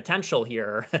human potential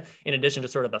here, in addition to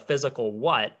sort of the physical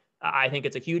what, I think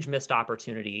it's a huge missed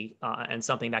opportunity and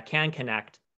something that can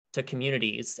connect to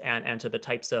communities and to the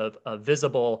types of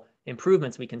visible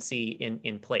improvements we can see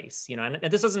in place. You know,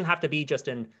 and this doesn't have to be just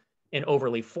an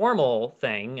overly formal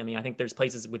thing. I mean, I think there's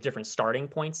places with different starting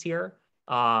points here.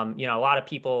 You know, a lot of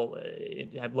people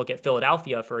look at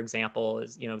Philadelphia, for example,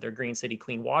 as, you know, their Green City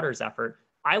Clean Waters effort.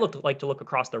 I like to look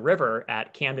across the river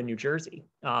at Camden, New Jersey,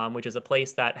 which is a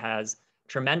place that has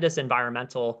tremendous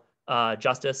environmental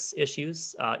justice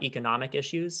issues, economic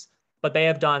issues, but they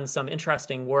have done some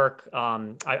interesting work.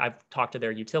 I've talked to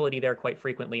their utility there quite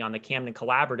frequently on the Camden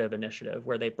Collaborative Initiative,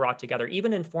 where they brought together,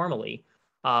 even informally,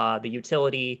 the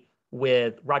utility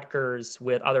with Rutgers,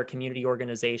 with other community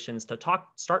organizations to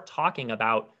start talking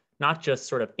about not just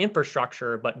sort of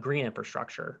infrastructure, but green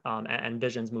infrastructure and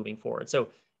visions moving forward. So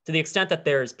to the extent that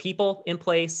there's people in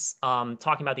place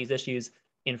talking about these issues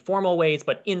in formal ways,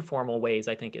 but informal ways,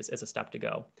 I think is a step to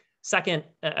go. Second,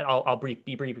 I'll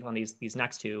be brief on these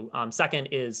next two. Second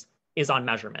is on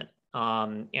measurement.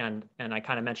 And I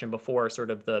kind of mentioned before,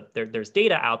 sort of there's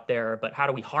data out there, but how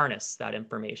do we harness that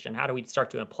information? How do we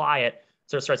start to apply it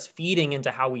so it starts feeding into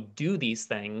how we do these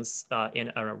things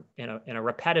in a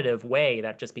repetitive way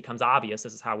that just becomes obvious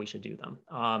this is how we should do them.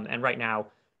 And right now,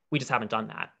 we just haven't done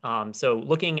that. So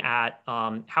looking at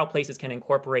how places can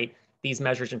incorporate these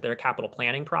measures into their capital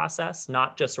planning process,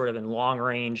 not just sort of in long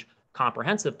range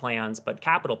comprehensive plans, but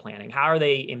capital planning. How are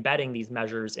they embedding these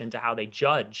measures into how they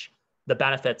judge the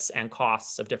benefits and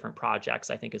costs of different projects,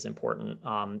 I think is important.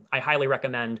 I highly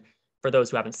recommend, for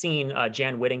those who haven't seen,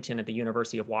 Jan Whittington at the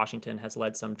University of Washington has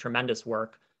led some tremendous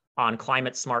work on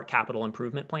climate smart capital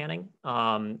improvement planning.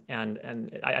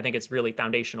 And I think it's really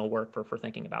foundational work for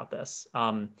thinking about this.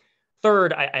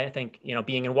 Third, I think, you know,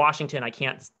 being in Washington, I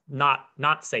can't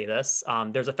not say this.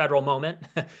 There's a federal moment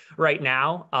right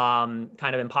now,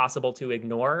 kind of impossible to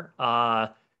ignore,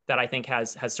 that I think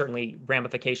has certainly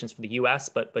ramifications for the U.S.,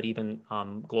 but even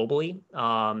globally.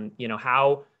 You know,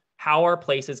 how are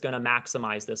places going to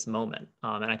maximize this moment?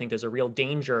 And I think there's a real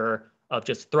danger of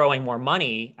just throwing more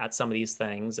money at some of these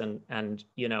things, and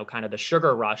you know, kind of the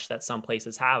sugar rush that some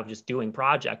places have, just doing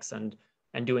projects and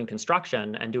doing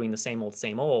construction and doing the same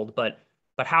old. But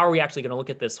how are we actually going to look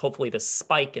at this, hopefully this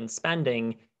spike in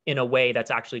spending, in a way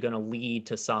that's actually going to lead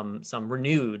to some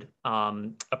renewed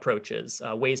approaches,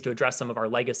 ways to address some of our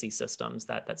legacy systems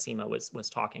that Seema was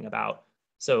talking about.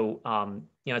 So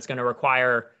you know, it's going to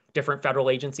require different federal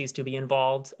agencies to be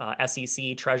involved,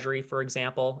 SEC, Treasury, for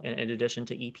example, in addition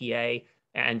to EPA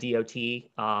and DOT,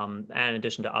 and in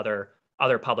addition to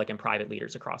other public and private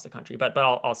leaders across the country. But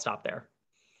I'll stop there.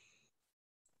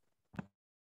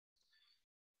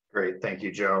 Great, thank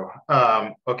you, Joe.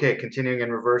 Okay, continuing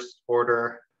in reverse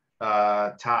order,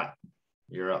 Todd,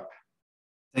 you're up.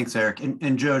 Thanks, Eric.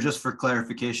 And Joe, just for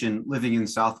clarification, living in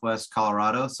Southwest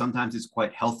Colorado, sometimes it's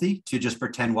quite healthy to just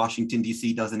pretend Washington,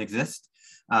 D.C. doesn't exist.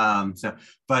 No,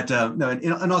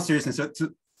 in all seriousness, so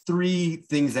three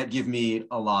things that give me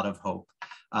a lot of hope.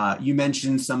 You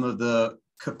mentioned some of the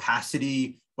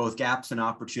capacity, both gaps and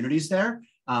opportunities there.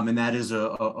 And that is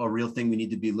a real thing we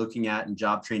need to be looking at in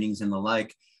job trainings and the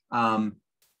like.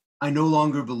 I no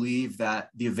longer believe that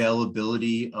the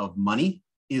availability of money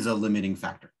is a limiting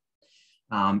factor.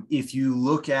 If you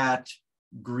look at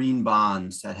green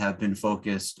bonds that have been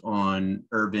focused on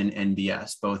urban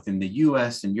NBS, both in the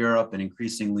US and Europe and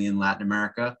increasingly in Latin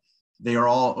America, they are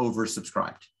all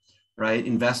oversubscribed, right?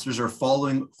 Investors are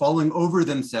falling over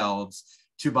themselves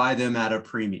to buy them at a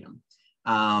premium.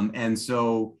 And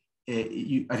so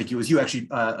I think it was you actually,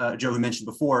 Joe, who mentioned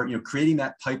before, you know, creating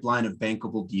that pipeline of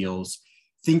bankable deals,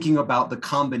 thinking about the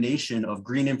combination of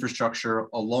green infrastructure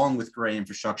along with gray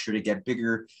infrastructure to get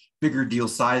bigger deal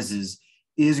sizes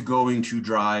is going to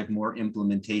drive more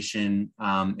implementation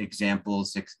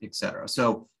examples, et cetera.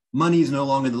 So money is no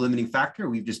longer the limiting factor.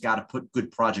 We've just got to put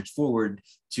good projects forward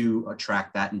to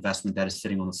attract that investment that is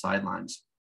sitting on the sidelines.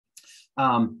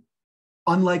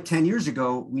 Unlike 10 years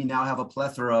ago, we now have a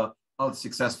plethora of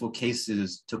successful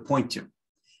cases to point to.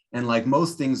 And like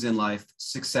most things in life,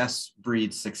 success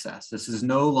breeds success. This is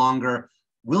no longer,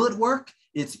 will it work?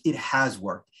 It has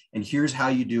worked. And here's how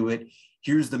you do it.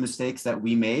 Here's the mistakes that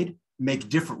we made, make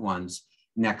different ones.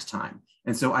 next time.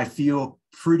 And so I feel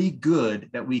pretty good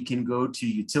that we can go to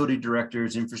utility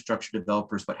directors, infrastructure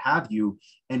developers, what have you,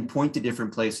 and point to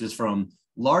different places from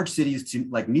large cities to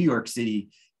like New York City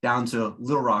down to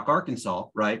Little Rock, Arkansas,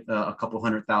 right? A couple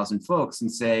 100,000 folks,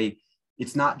 and say,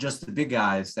 it's not just the big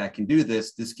guys that can do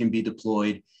this. This can be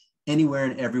deployed anywhere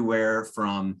and everywhere,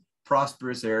 from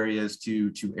prosperous areas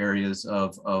to areas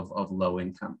of low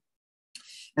income.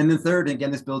 And then third,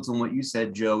 again, this builds on what you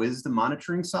said, Joe, is the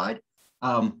monitoring side.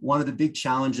 One of the big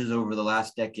challenges over the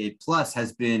last decade plus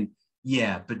has been,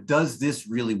 yeah, but does this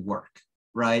really work,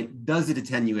 right? Does it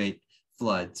attenuate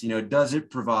floods? You know, does it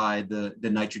provide the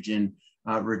nitrogen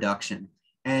reduction?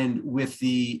 And with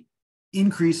the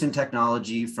increase in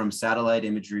technology from satellite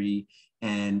imagery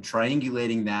and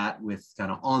triangulating that with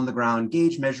kind of on the ground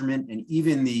gauge measurement, and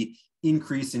even the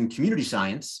increase in community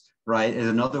science, right, is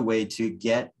another way to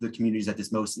get the communities that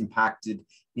is most impacted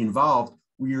involved.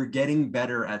 We are getting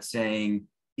better at saying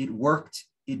it worked,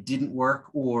 it didn't work,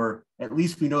 or at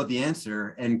least we know the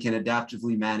answer and can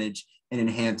adaptively manage and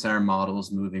enhance our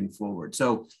models moving forward.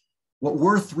 So what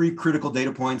were 3 critical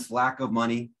data points: lack of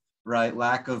money, right,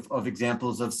 lack of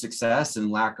examples of success,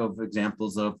 and lack of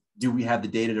examples of, do we have the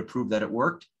data to prove that it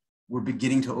worked? We're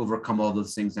beginning to overcome all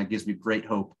those things. That gives me great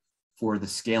hope for the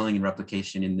scaling and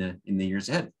replication in the years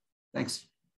ahead. Thanks.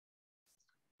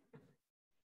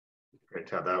 Great,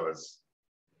 Todd. That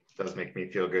does make me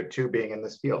feel good too, being in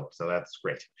this field. So that's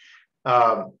great.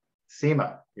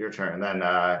 Seema, your turn, and then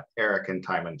Eric and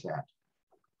Timon to end.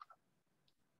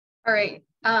 All right.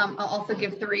 I'll also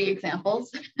give 3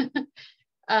 examples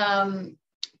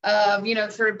of, you know,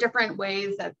 sort of different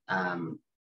ways that,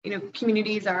 you know,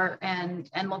 communities are and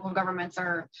local governments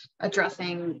are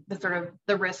addressing the sort of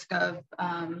the risk of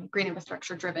green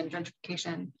infrastructure driven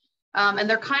gentrification. And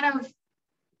they're kind of,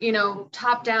 you know,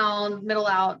 top down, middle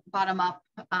out, bottom up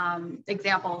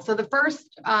examples. So the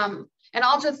first, and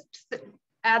I'll just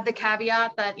add the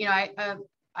caveat that, you know,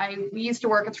 I used to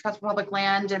work at the Trust for Public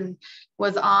Land and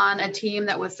was on a team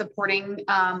that was supporting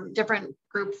different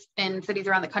groups in cities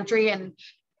around the country. And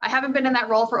I haven't been in that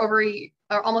role for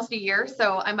almost a year.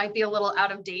 So I might be a little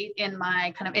out of date in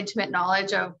my kind of intimate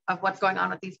knowledge of what's going on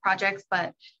with these projects.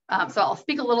 But so I'll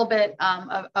speak a little bit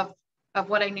of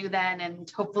what I knew then, and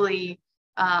hopefully,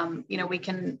 you know, we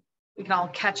can all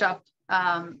catch up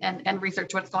and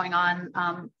research what's going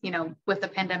on, you know, with the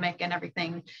pandemic and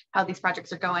everything, how these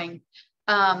projects are going.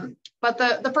 But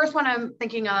the first one I'm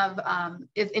thinking of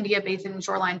is India Basin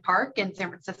Shoreline Park in San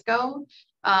Francisco.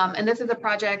 And this is a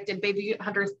project in Bayview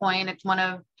Hunters Point. It's one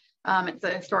of, it's a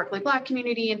historically Black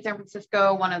community in San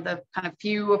Francisco, one of the kind of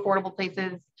few affordable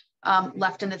places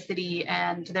left in the city.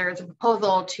 And there's a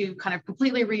proposal to kind of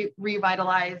completely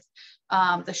revitalize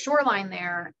the shoreline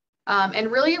there.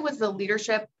 And really it was the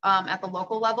leadership at the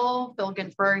local level. Phil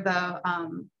Ginsberg,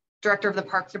 the director of the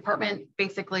Parks Department,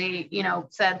 basically, you know,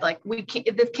 said, like,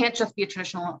 this can't just be a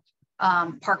traditional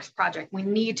parks project. We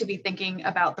need to be thinking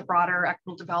about the broader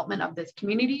equitable development of this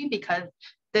community, because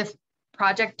this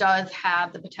project does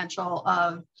have the potential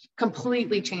of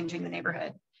completely changing the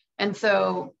neighborhood. And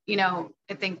so, you know,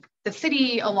 I think the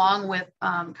city, along with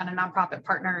kind of nonprofit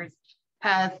partners,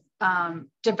 has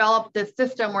developed this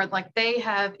system where, like, they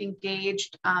have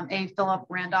engaged a Philip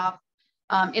Randolph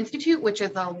Institute, which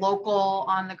is a local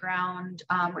on the ground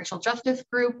racial justice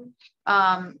group,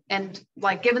 and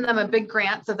like given them a big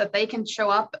grant so that they can show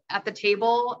up at the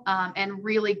table and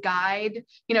really guide.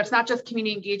 You know, it's not just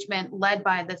community engagement led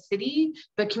by the city,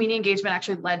 but community engagement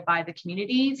actually led by the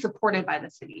community, supported by the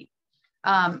city.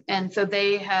 And so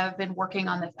they have been working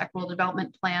on this equitable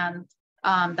development plan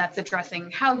that's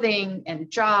addressing housing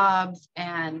and jobs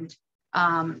and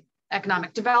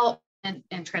economic development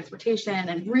and transportation,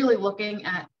 and really looking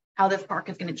at how this park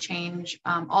is going to change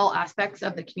all aspects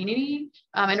of the community.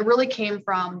 And it really came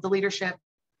from the leadership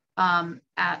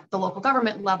at the local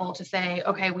government level to say,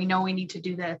 okay, we know we need to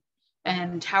do this,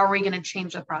 and how are we going to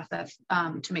change the process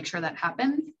to make sure that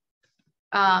happens?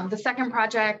 The second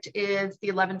project is the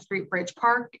 11th Street Bridge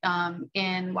Park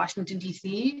in Washington,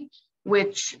 D.C.,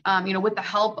 which, you know, with the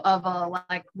help of a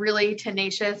like really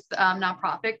tenacious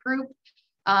nonprofit group,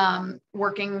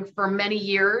 working for many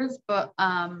years, but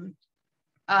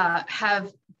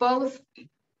have both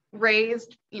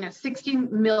raised, you know,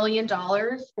 $60 million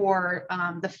for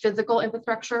the physical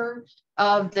infrastructure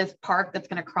of this park that's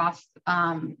going to cross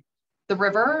the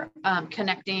river,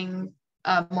 connecting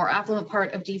a more affluent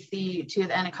part of DC to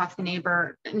the Anacostia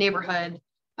neighborhood,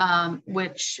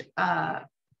 which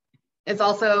is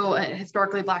also a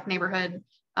historically Black neighborhood,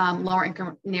 lower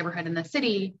income neighborhood in the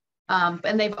city.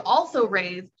 And they've also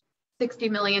raised $60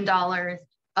 million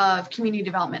of community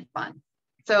development funds.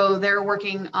 So they're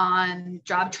working on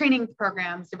job training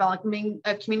programs, developing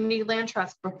a community land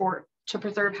trust to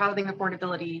preserve housing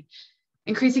affordability,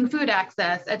 increasing food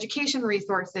access, education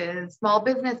resources, small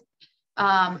business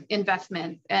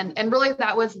investments. And really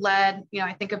that was led,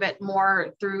 I think of it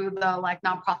more through the like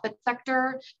nonprofit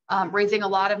sector, raising a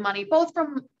lot of money, both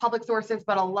from public sources,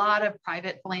 but a lot of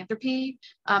private philanthropy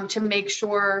to make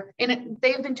sure, and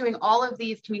they've been doing all of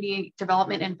these community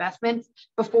development investments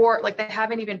before, like they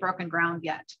haven't even broken ground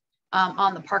yet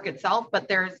on the park itself, but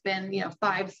there's been,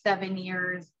 5-7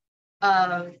 years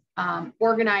of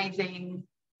organizing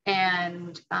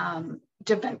and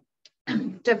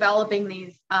developing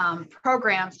these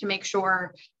programs to make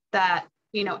sure that,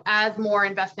 as more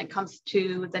investment comes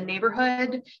to the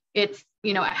neighborhood, it's,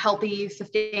 a healthy,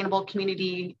 sustainable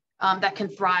community that can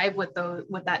thrive with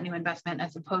that new investment,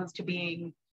 as opposed to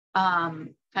being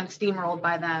kind of steamrolled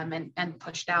by them and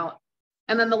pushed out.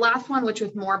 And then the last one, which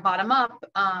was more bottom up,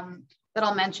 that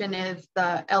I'll mention is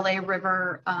the LA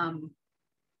River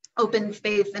Open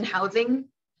Space and Housing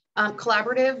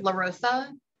Collaborative, La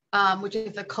Rosa, which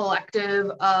is a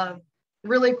collective of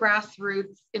really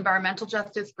grassroots environmental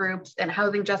justice groups and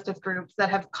housing justice groups that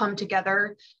have come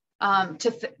together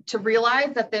to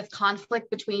realize that this conflict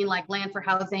between like land for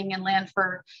housing and land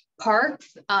for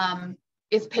parks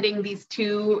is pitting these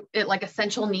two like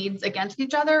essential needs against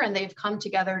each other. And they've come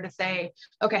together to say,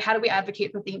 okay, how do we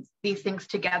advocate for these things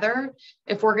together?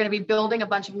 If we're going to be building a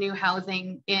bunch of new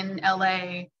housing in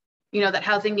LA, that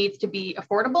housing needs to be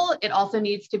affordable. It also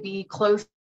needs to be close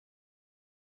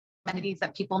amenities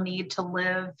that people need to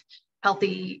live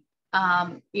healthy,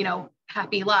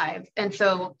 happy lives. And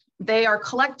so they are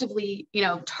collectively,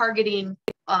 targeting,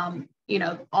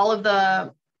 all of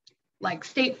the like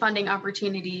state funding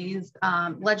opportunities,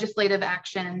 legislative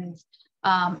actions,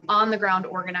 on the ground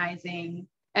organizing,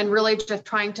 and really just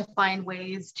trying to find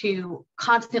ways to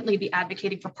constantly be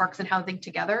advocating for parks and housing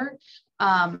together.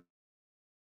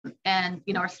 And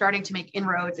are starting to make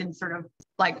inroads in sort of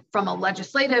like from a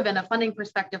legislative and a funding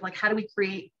perspective, like how do we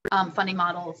create funding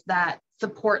models that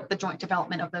support the joint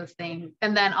development of those things,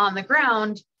 and then on the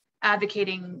ground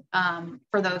advocating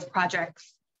for those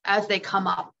projects as they come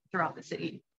up throughout the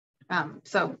city.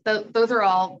 So those are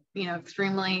all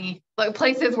extremely like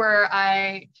places where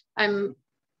I'm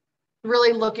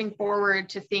really looking forward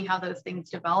to seeing how those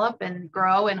things develop and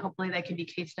grow, and hopefully they can be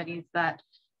case studies that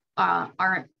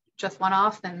aren't just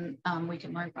one-offs and we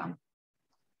can learn from.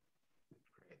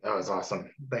 That was awesome.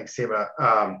 Thanks,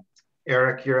 Seema.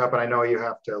 Eric, you're up, and I know you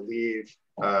have to leave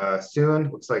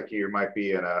soon. Looks like you might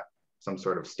be in some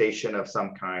sort of station of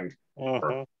some kind,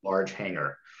 or large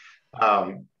hangar.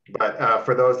 But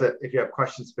for those that, if you have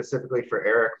questions specifically for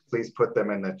Eric, please put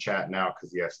them in the chat now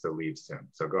because he has to leave soon.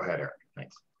 So go ahead, Eric.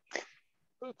 Thanks.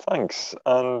 Thanks.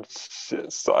 And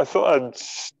so I thought I'd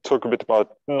talk a bit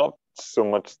about not so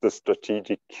much the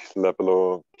strategic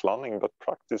level of planning, but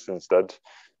practice instead.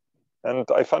 And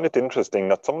I find it interesting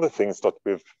that some of the things that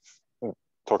we've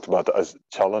talked about as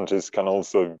challenges can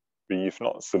also be, if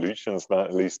not solutions, then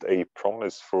at least a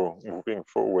promise for moving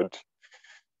forward.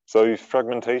 So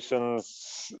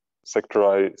fragmentations,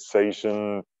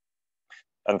 sectorization,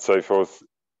 and so forth,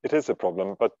 it is a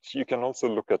problem, but you can also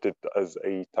look at it as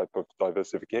a type of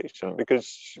diversification,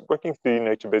 because working through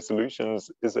nature-based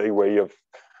solutions is a way of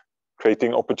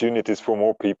creating opportunities for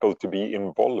more people to be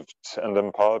involved and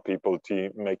empower people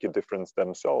to make a difference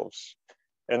themselves.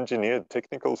 Engineered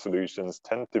technical solutions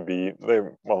tend to be,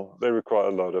 they require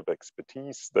a lot of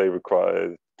expertise, they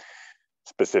require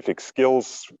specific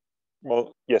skills.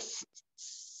 Well, yes,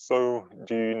 so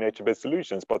do nature-based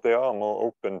solutions, but they are more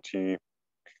open to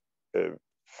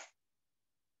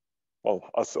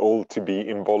us all to be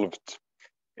involved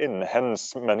in.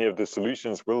 Hence, many of the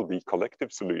solutions will be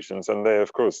collective solutions, and they,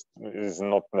 of course, is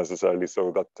not necessarily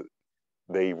so that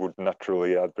they would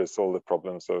naturally address all the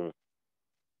problems of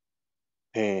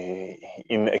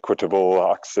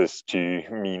inequitable access to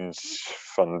means,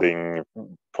 funding,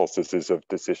 processes of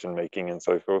decision making, and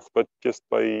so forth. But just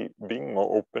by being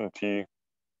more open to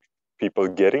people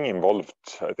getting involved,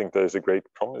 I think there's a great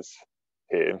promise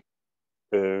here.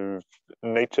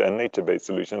 Nature and nature-based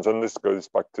solutions, and this goes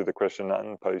back to the question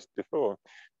Anne posed before.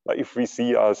 Like, if we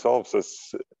see ourselves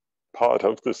as part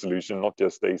of the solution, not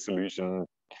just a solution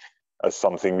as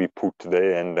something we put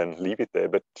there and then leave it there,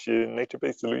 but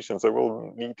nature-based solutions, they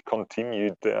will need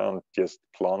continued, they aren't just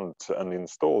planned and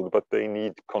installed, but they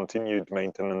need continued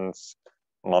maintenance,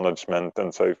 management,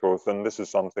 and so forth. And this is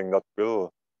something that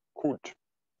could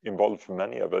involve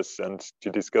many of us, and to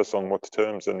discuss on what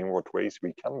terms and in what ways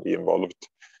we can be involved.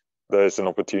 There's an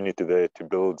opportunity there to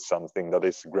build something that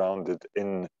is grounded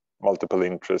in multiple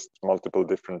interests, multiple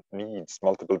different needs,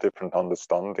 multiple different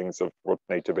understandings of what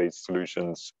nature-based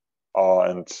solutions are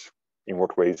and in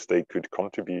what ways they could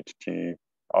contribute to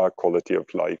our quality of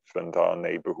life and our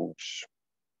neighborhoods.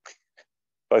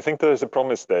 I think there's a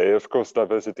promise there. Of course,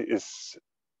 diversity is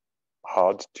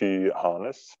hard to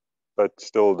harness, but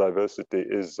still diversity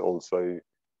is also,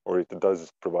 or it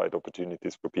does provide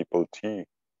opportunities for people to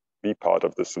be part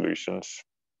of the solutions.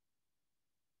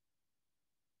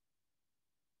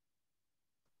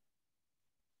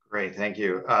 Great, thank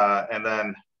you. And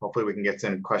then hopefully we can get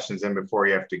some questions in before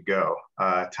you have to go.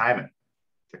 Timon,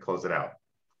 to close it out.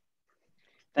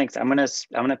 Thanks. I'm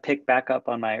gonna pick back up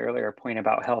on my earlier point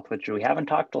about health, which we haven't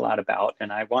talked a lot about,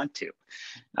 and I want to.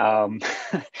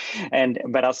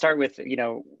 But I'll start with, you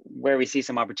know, where we see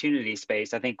some opportunity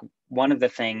space. I think one of the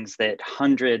things that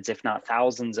hundreds, if not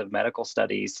thousands, of medical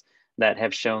studies that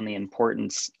have shown the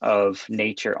importance of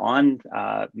nature on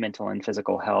mental and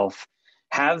physical health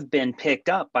have been picked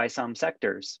up by some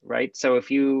sectors, right? So if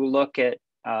you look at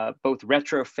both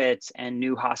retrofits and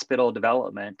new hospital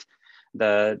development,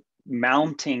 the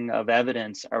mounting of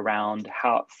evidence around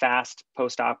how fast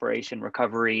post-operation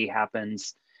recovery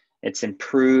happens. It's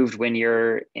improved when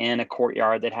you're in a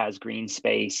courtyard that has green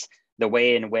space, the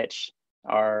way in which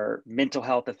our mental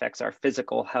health affects our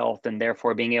physical health, and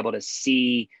therefore being able to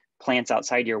see plants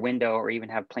outside your window or even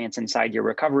have plants inside your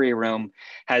recovery room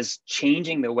has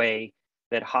changing the way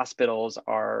that hospitals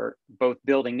are both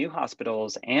building new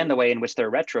hospitals and the way in which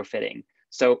they're retrofitting.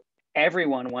 So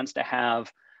everyone wants to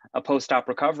have a post-op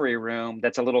recovery room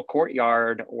that's a little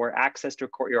courtyard or access to a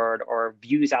courtyard or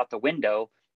views out the window,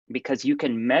 because you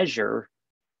can measure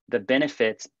the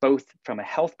benefits both from a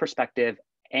health perspective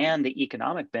and the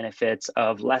economic benefits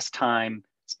of less time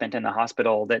spent in the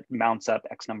hospital that mounts up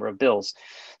X number of bills.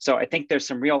 So I think there's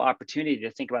some real opportunity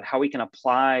to think about how we can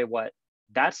apply what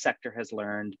that sector has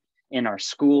learned in our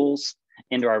schools,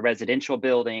 into our residential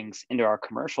buildings, into our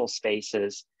commercial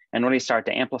spaces, and really start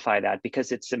to amplify that,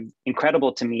 because it's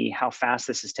incredible to me how fast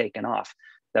this has taken off.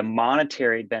 The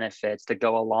monetary benefits that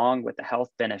go along with the health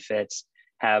benefits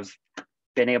have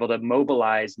been able to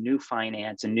mobilize new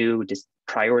finance and new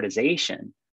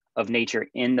prioritization of nature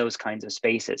in those kinds of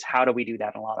spaces. How do we do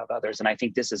that in a lot of others? And I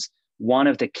think this is one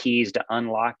of the keys to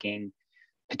unlocking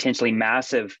potentially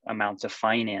massive amounts of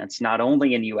finance, not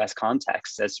only in US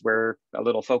contexts, as we're a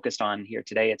little focused on here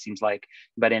today, it seems like,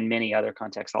 but in many other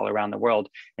contexts all around the world.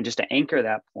 And just to anchor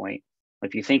that point,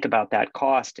 if you think about that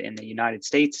cost in the United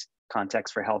States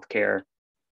context for healthcare,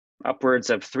 upwards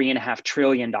of $3.5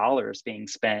 trillion being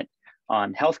spent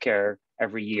on healthcare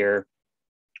every year,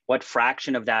 what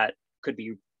fraction of that could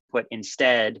be put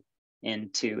instead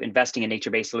into investing in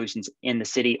nature-based solutions in the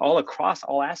city, all across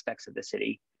all aspects of the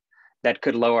city, that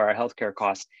could lower our healthcare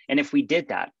costs? And if we did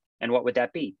that, and what would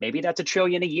that be? Maybe that's $1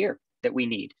 trillion a year that we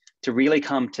need to really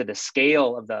come to the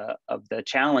scale of the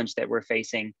challenge that we're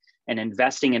facing, and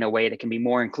investing in a way that can be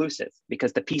more inclusive,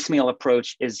 because the piecemeal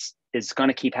approach is going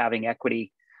to keep having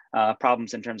equity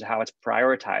problems in terms of how it's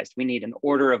prioritized. We need an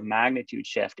order of magnitude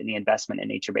shift in the investment in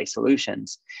nature-based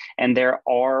solutions. And there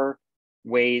are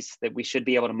ways that we should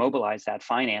be able to mobilize that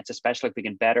finance, especially if we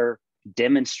can better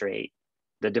demonstrate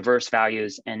the diverse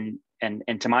values and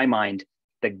to my mind,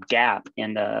 the gap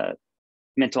in the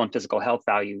mental and physical health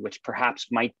value, which perhaps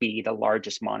might be the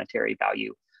largest monetary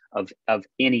value of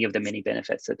any of the many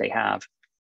benefits that they have.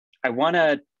 I want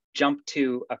to jump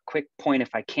to a quick point, if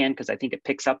I can, because I think it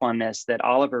picks up on this, that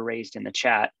Oliver raised in the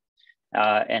chat.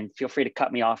 And feel free to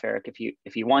cut me off, Eric,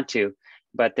 if you want to.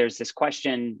 But there's this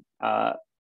question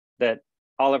that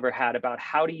Oliver had about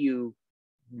how do you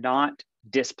not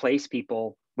displace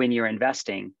people when you're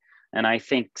investing? And I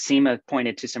think Seema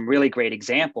pointed to some really great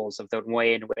examples of the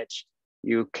way in which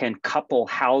you can couple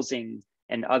housing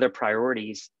and other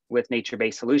priorities with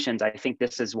nature-based solutions. I think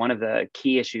this is one of the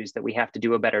key issues that we have to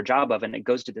do a better job of, and it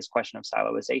goes to this question of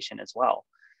siloization as well.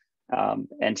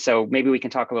 And so maybe we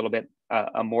can talk a little bit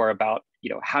more about,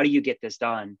 how do you get this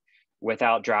done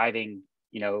without driving,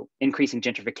 increasing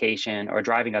gentrification or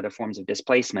driving other forms of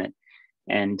displacement.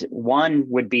 And one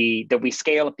would be that we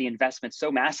scale up the investment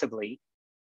so massively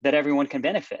that everyone can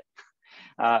benefit.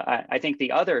 I think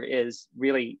the other is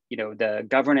really, the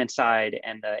governance side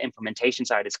and the implementation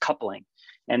side is coupling.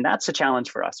 And that's a challenge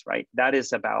for us, right? That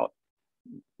is about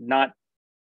not,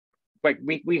 like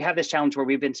we have this challenge where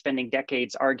we've been spending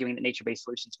decades arguing that nature-based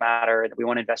solutions matter, that we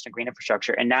want to invest in green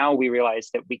infrastructure. And now we realize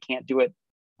that we can't do it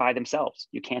by themselves.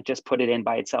 You can't just put it in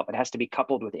by itself. It has to be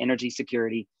coupled with energy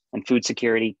security and food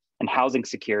security and housing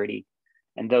security.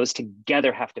 And those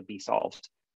together have to be solved.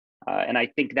 And I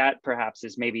think that perhaps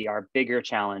is maybe our bigger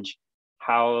challenge.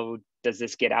 How does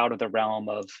this get out of the realm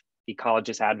of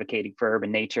ecologists advocating for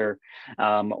urban nature,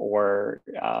 or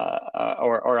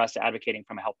us advocating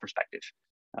from a health perspective.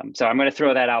 So I'm going to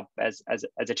throw that out as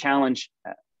a challenge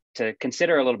to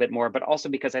consider a little bit more, but also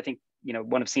because I think,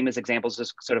 one of Seema's examples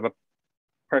is sort of a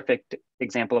perfect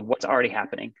example of what's already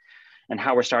happening and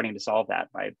how we're starting to solve that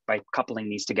by coupling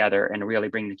these together and really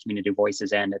bringing the community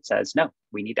voices in. It says, no,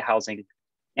 we need the housing,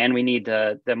 and we need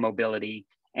the mobility,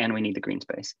 and we need the green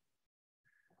space.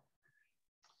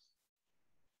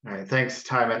 All right, thanks,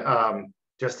 Timon.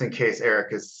 Just in case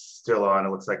Eric is still on, it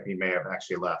looks like he may have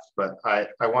actually left, but I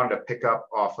wanted to pick up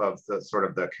off of the sort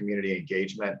of the community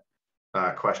engagement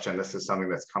question. This is something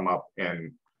that's come up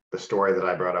in the story that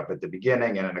I brought up at the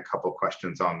beginning and in a couple of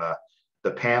questions on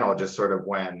the panel, just sort of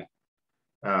when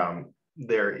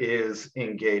there is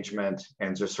engagement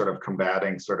and just sort of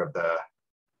combating sort of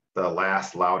the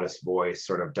last loudest voice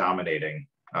sort of dominating.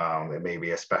 It may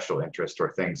be a special interest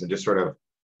or things, and just sort of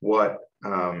what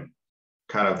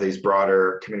kind of these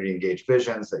broader community engaged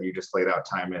visions that you just laid out,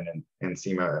 Timon and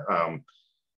Seema,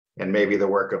 and maybe the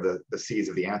work of the Seas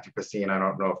of the Anthropocene. I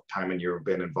don't know if, Timon, you've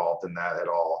been involved in that at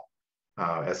all,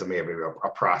 as maybe a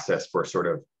process for sort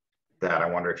of that. I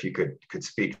wonder if you could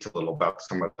speak a little about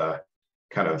some of the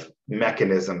kind of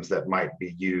mechanisms that might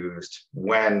be used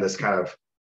when this kind of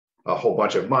a whole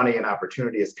bunch of money and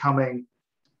opportunity is coming.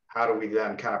 How do we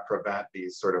then kind of prevent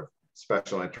these sort of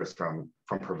special interests from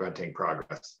preventing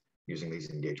progress using these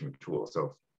engagement tools?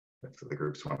 So if the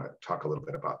groups want to talk a little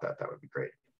bit about that, that would be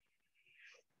great.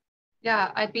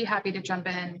 Yeah, I'd be happy to jump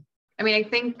in. I mean, I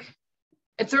think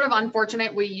it's sort of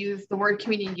unfortunate we use the word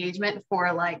community engagement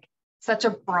for like such a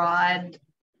broad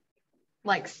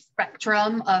like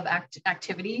spectrum of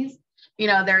activities.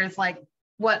 There's like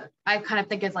what I kind of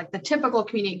think is like the typical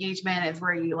community engagement is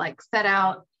where you like set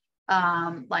out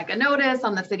like a notice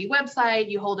on the city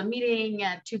website, you hold a meeting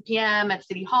at 2 p.m. at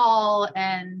City Hall,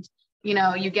 and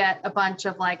you get a bunch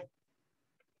of like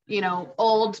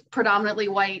old predominantly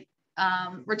white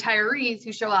retirees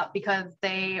who show up because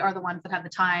they are the ones that have the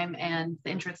time and the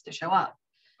interest to show up.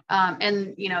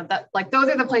 And that like those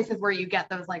are the places where you get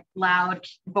those like loud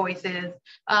voices,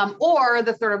 or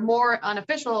the sort of more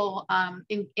unofficial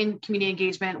in community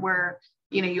engagement where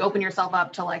you open yourself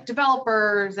up to like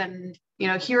developers and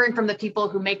hearing from the people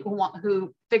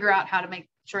who figure out how to make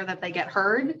sure that they get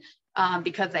heard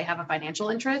because they have a financial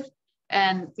interest.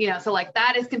 And so like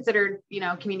that is considered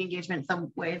community engagement in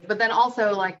some ways, but then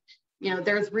also like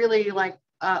there's really like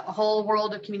a whole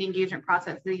world of community engagement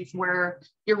processes where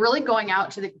you're really going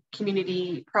out to the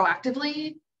community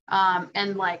proactively,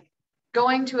 and like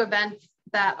going to events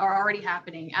that are already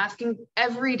happening, asking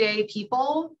everyday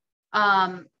people,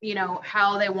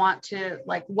 how they want to,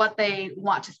 like what they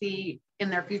want to see in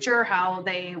their future, how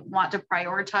they want to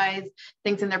prioritize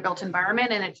things in their built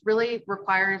environment. And it really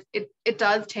requires, it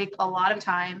does take a lot of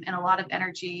time and a lot of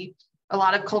energy, a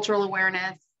lot of cultural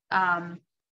awareness,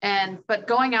 but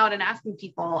going out and asking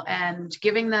people and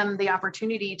giving them the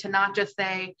opportunity to not just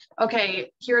say,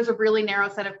 okay, here's a really narrow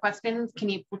set of questions, can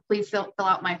you please fill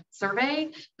out my survey,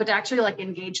 but to actually like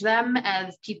engage them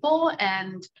as people,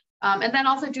 and then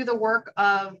also do the work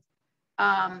of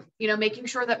making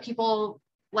sure that people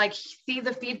like see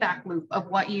the feedback loop of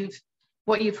what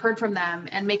you've heard from them,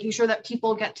 and making sure that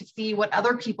people get to see what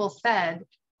other people said,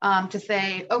 to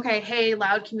say, okay, hey,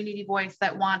 loud community voice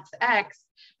that wants X,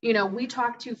 we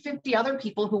talked to 50 other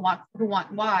people who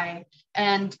want Y,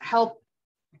 and help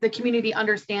the community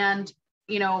understand,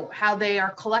 how they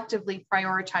are collectively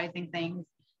prioritizing things,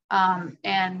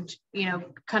 and,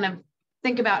 kind of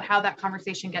think about how that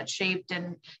conversation gets shaped,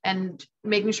 and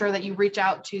making sure that you reach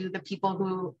out to the people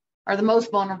who are the most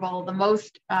vulnerable, the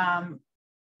most have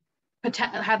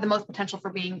the most potential for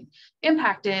being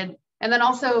impacted. And then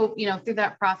also, through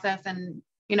that process, and,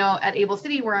 at Able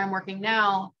City, where I'm working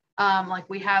now, like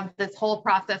we have this whole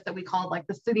process that we call like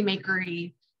the city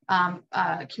makery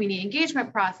community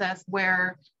engagement process,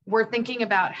 where we're thinking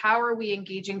about how are we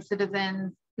engaging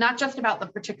citizens, not just about the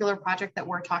particular project that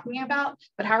we're talking about,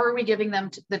 but how are we giving them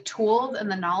the tools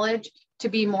and the knowledge to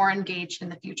be more engaged in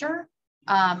the future.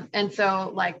 And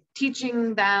so like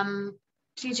teaching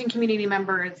community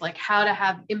members like how to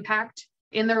have impact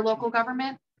in their local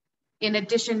government, in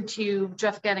addition to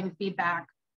just getting feedback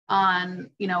on,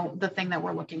 the thing that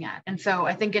we're looking at. And so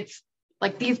I think it's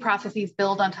like these processes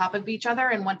build on top of each other.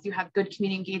 And once you have good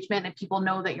community engagement and people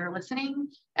know that you're listening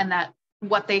and that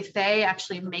what they say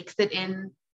actually makes it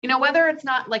in, whether it's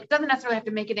not like, doesn't necessarily have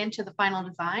to make it into the final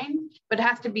design, but it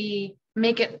has to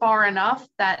make it far enough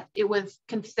that it was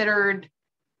considered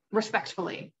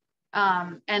respectfully.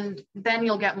 And then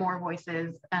you'll get more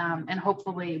voices, and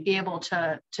hopefully be able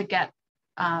to get,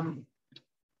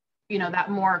 you know,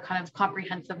 that more kind of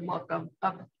comprehensive look of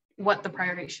what the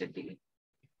priorities should be.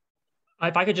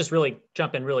 If I could just really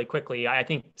jump in really quickly, I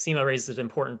think Seema raises an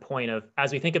important point of,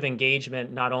 as we think of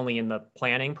engagement, not only in the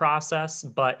planning process,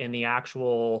 but in the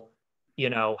actual,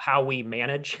 you know, how we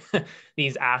manage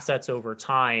these assets over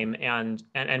time. And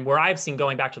where I've seen,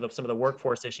 going back to some of the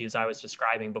workforce issues I was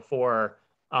describing before,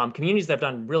 communities that have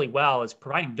done really well is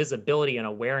providing visibility and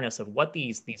awareness of what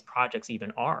these projects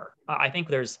even are. I think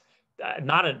there's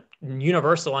not a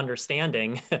universal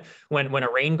understanding when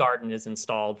a rain garden is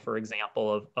installed, for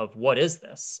example, of what is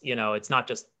this? You know, it's not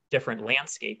just different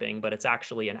landscaping, but it's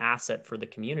actually an asset for the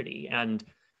community. And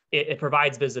it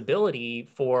provides visibility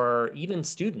for even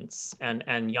students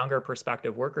and younger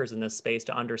prospective workers in this space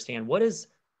to understand what is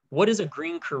a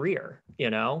green career.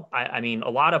 You know, I mean, a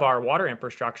lot of our water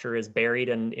infrastructure is buried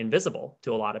and invisible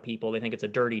to a lot of people. They think it's a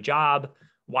dirty job.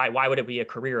 Why would it be a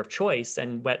career of choice?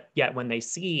 And yet when they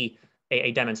see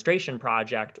a demonstration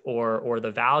project or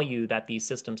the value that these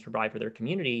systems provide for their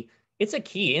community, it's a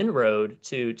key inroad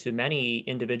to many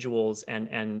individuals.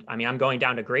 And I mean, I'm going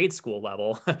down to grade school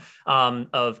level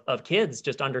of kids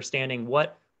just understanding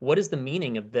what is the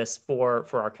meaning of this for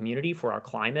our community, for our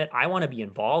climate. I want to be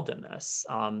involved in this.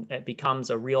 It becomes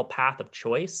a real path of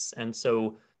choice. And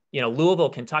so, you know, Louisville,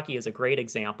 Kentucky is a great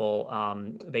example.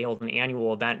 They hold an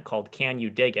annual event called Can You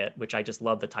Dig It, which I just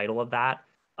love the title of that.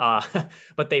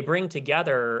 But they bring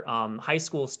together high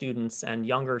school students and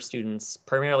younger students,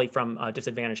 primarily from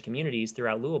disadvantaged communities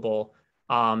throughout Louisville,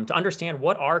 to understand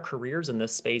what are careers in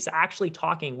this space, actually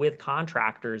talking with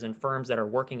contractors and firms that are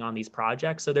working on these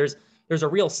projects. So there's a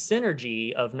real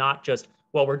synergy of not just,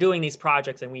 well, we're doing these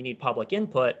projects and we need public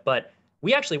input, but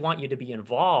we actually want you to be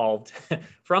involved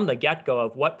from the get-go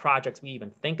of what projects we even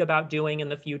think about doing in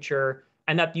the future,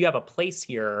 and that you have a place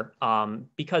here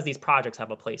because these projects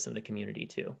have a place in the community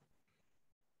too.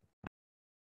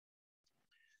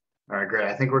 All right, great.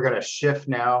 I think we're going to shift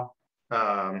now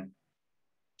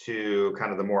to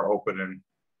kind of the more open and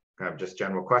kind of just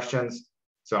general questions.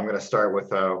 So I'm going to start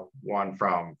with one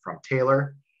from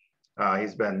Taylor.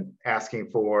 He's been asking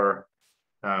for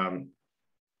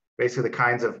basically the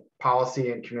kinds of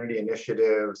policy and community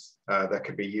initiatives that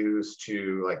could be used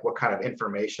to, like, what kind of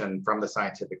information from the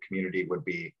scientific community would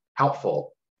be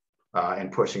helpful in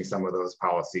pushing some of those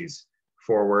policies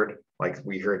forward. Like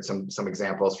we heard some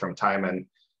examples from Timon.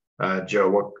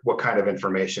 Joe, what kind of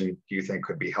information do you think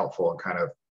could be helpful in kind of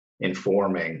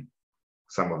informing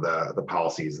some of the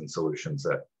policies and solutions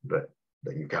that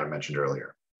you kind of mentioned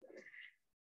earlier?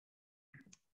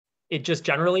 It just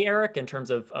generally, Eric, in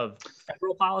terms of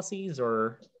federal policies,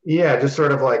 or? Yeah, just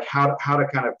sort of like how to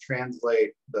kind of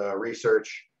translate the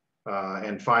research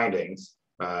and findings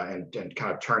and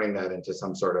kind of turning that into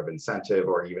some sort of incentive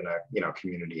or even a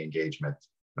community engagement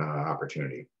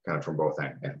opportunity, kind of from both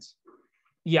ends.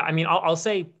 Yeah, I mean, I'll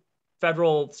say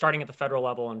starting at the federal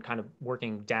level and kind of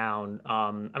working down.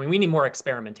 I mean, we need more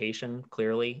experimentation,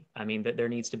 clearly. I mean, there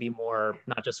needs to be more,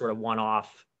 not just sort of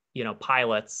one-off,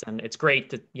 pilots. And it's great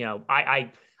to,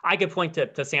 I could point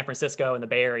to San Francisco and the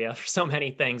Bay Area for so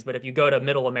many things, but if you go to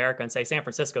middle America and say San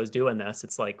Francisco's doing this,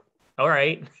 it's like, all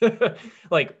right,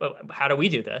 like, how do we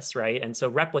do this, right? And so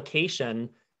replication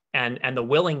and the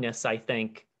willingness, I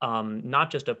think, not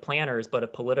just of planners, but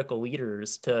of political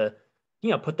leaders to,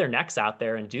 put their necks out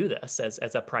there and do this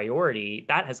as a priority,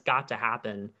 that has got to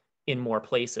happen in more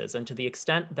places. And to the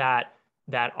extent that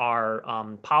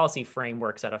our policy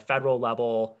frameworks at a federal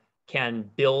level can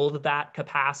build that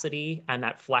capacity and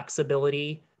that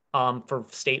flexibility for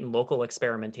state and local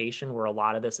experimentation, where a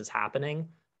lot of this is happening.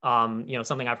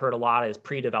 Something I've heard a lot is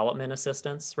pre-development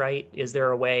assistance, right? Is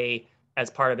there a way, as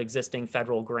part of existing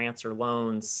federal grants or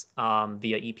loans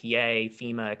via EPA,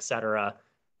 FEMA, et cetera,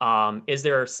 is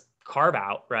there carve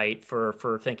out, right,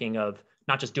 for thinking of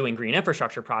not just doing green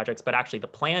infrastructure projects, but actually the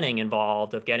planning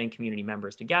involved of getting community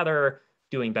members together,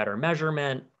 doing better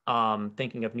measurement,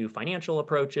 thinking of new financial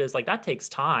approaches, like that takes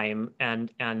time.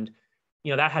 And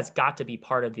that has got to be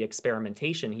part of the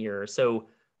experimentation here. So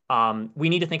we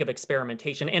need to think of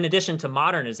experimentation in addition to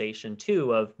modernization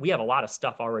too, we have a lot of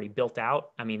stuff already built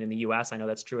out. I mean, in the US, I know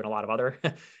that's true in a lot of other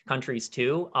countries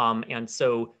too. And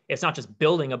so it's not just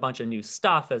building a bunch of new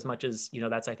stuff as much as,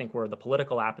 that's, I think, where the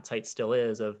political appetite still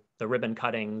is, of the ribbon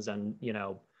cuttings and,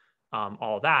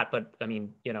 all of that. But I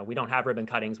mean, we don't have ribbon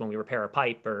cuttings when we repair a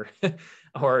pipe or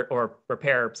or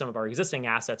repair some of our existing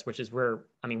assets, which is we're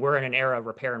in an era of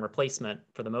repair and replacement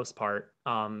for the most part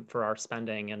for our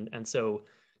spending. And so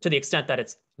to the extent that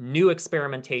it's new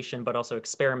experimentation, but also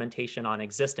experimentation on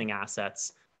existing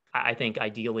assets, I think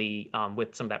ideally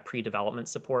with some of that pre-development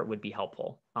support would be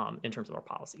helpful in terms of our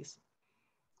policies.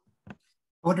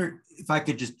 I wonder if I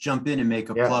could just jump in and make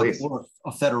a plug please. for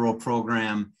a federal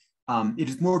program. It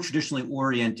is more traditionally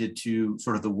oriented to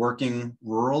sort of the working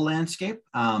rural landscape,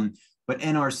 but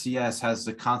NRCS has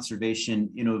the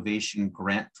Conservation Innovation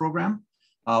Grant Program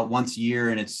once a year,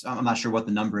 and I'm not sure what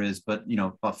the number is, but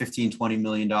about $15–20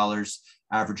 million.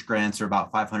 Average grants are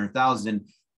about 500,000.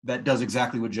 That does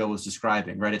exactly what Joe was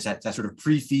describing, right? It's that sort of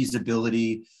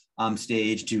pre-feasibility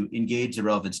stage to engage the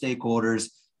relevant stakeholders,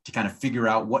 to kind of figure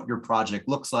out what your project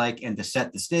looks like and to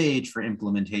set the stage for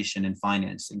implementation and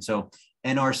financing. So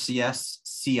NRCS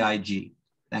CIG.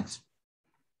 Thanks.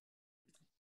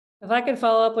 If I could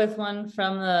follow up with one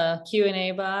from the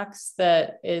Q&A box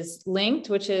that is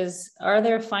linked, which is, are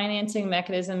there financing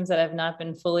mechanisms that have not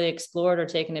been fully explored or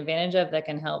taken advantage of that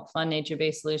can help fund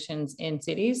nature-based solutions in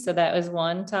cities? So that was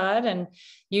one, Todd. And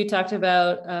you talked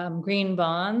about green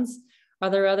bonds.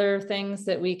 Are there other things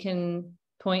that we can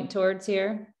point towards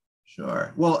here?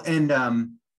 Sure. Well,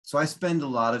 and so I spend a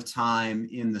lot of time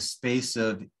in the space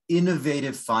of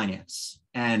innovative finance,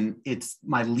 and it's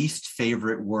my least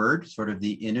favorite word, sort of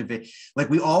the innovate. Like,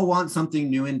 we all want something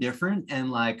new and different,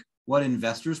 and like what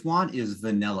investors want is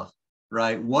vanilla,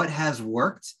 right? What has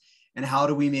worked, and how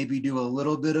do we maybe do a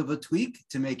little bit of a tweak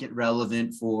to make it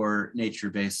relevant for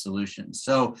nature-based solutions?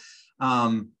 So,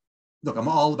 look, I'm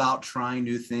all about trying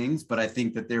new things, but I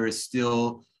think that there is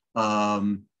still a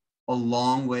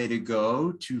long way to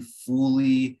go to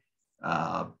fully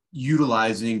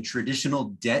utilizing traditional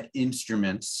debt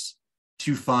instruments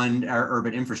to fund our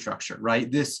urban infrastructure,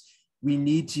 right? We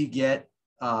need to get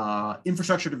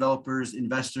infrastructure developers,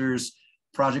 investors,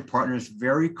 project partners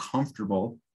very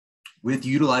comfortable with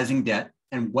utilizing debt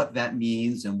and what that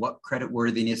means and what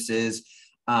creditworthiness is.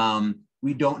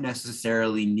 We don't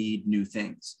necessarily need new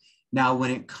things. Now,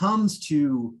 when it comes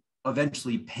to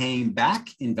eventually paying back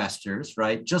investors,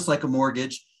 right? Just like a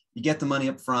mortgage, you get the money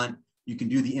up front, you can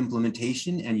do the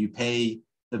implementation and you pay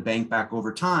the bank back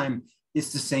over time.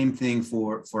 It's the same thing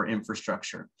for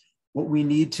infrastructure. What we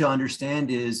need to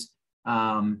understand is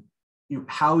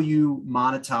how you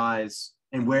monetize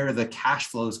and where the cash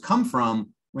flows come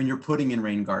from when you're putting in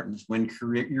rain gardens, when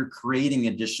you're creating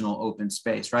additional open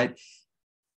space, right?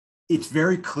 It's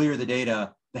very clear, the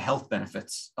data, the health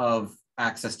benefits of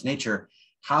access to nature.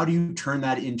 How do you turn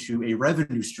that into a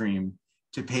revenue stream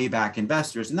to pay back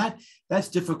investors? And that's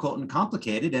difficult and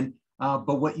complicated. And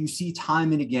but what you see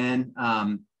time and again,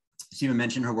 Stephen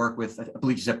mentioned her work with, I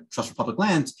believe she said, Trust for Public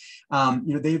Lands.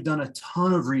 They've done a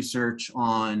ton of research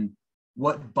on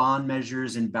what bond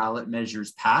measures and ballot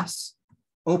measures pass.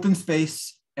 Open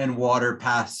space and water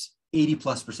pass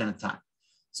 80+% of the time.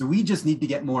 So we just need to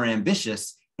get more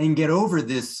ambitious and get over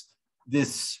this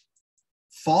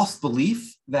false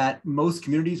belief that most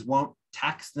communities won't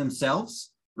tax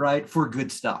themselves, right, for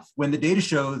good stuff, when the data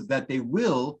shows that they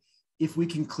will, if we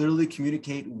can clearly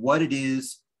communicate what it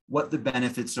is, what the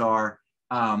benefits are,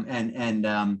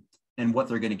 and what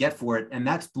they're going to get for it. And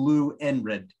that's blue and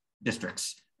red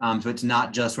districts. So it's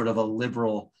not just sort of a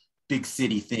liberal big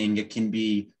city thing. It can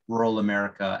be rural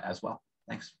America as well.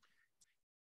 Thanks.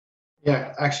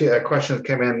 Yeah, actually, a question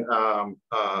came in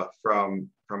from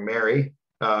Mary,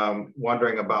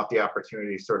 wondering about the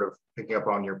opportunity, sort of picking up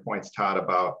on your points, Todd,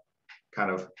 about kind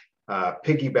of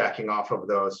piggybacking off of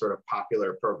those sort of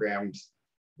popular programs,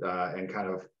 and kind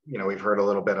of, we've heard a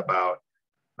little bit about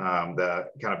the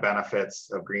kind of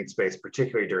benefits of green space,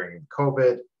 particularly during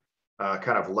COVID,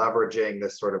 kind of leveraging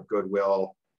this sort of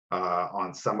goodwill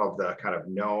on some of the kind of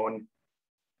known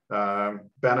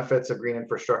benefits of green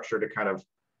infrastructure to kind of,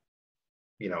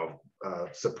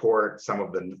 support some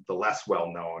of the less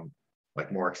well-known,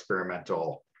 like more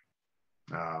experimental,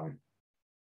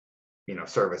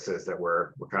 services that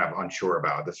we're kind of unsure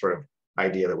about. The sort of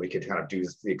idea that we could kind of do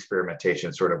the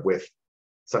experimentation sort of with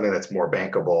something that's more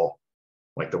bankable,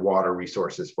 like the water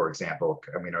resources, for example.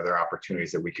 I mean, are there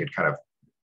opportunities that we could kind of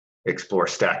explore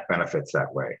stacked benefits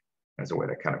that way as a way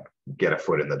to kind of get a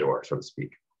foot in the door, so to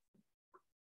speak?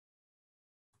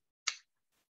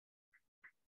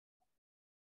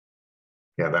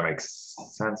 Yeah, that makes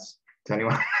sense to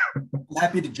anyone. I'm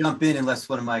happy to jump in unless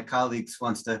one of my colleagues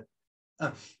wants to.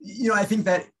 I think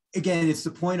that, again, it's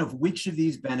the point of which of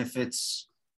these benefits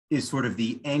is sort of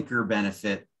the anchor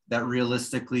benefit that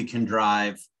realistically can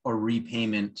drive a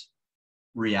repayment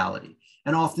reality.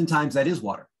 And oftentimes that is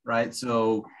water, right?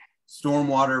 So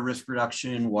stormwater risk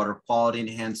reduction, water quality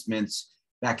enhancements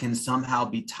that can somehow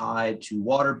be tied to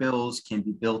water bills, can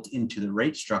be built into the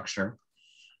rate structure,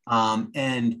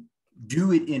 and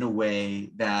do it in a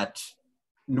way that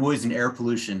noise and air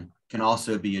pollution can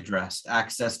also be addressed.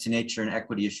 Access to nature and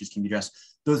equity issues can be addressed.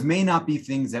 Those may not be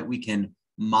things that we can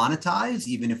monetize,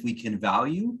 even if we can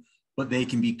value, but they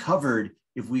can be covered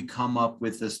if we come up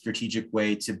with a strategic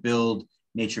way to build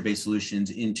nature-based solutions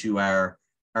into our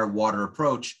water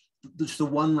approach. Just the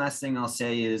one last thing I'll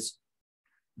say is,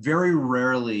 very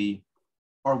rarely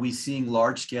are we seeing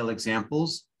large-scale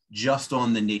examples just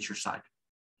on the nature side.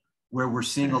 Where we're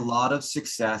seeing a lot of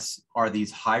success are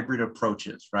these hybrid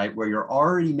approaches, right? Where you're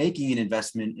already making an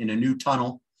investment in a new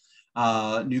tunnel,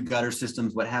 new gutter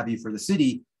systems, what have you for the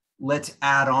city. Let's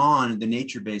add on the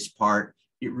nature-based part.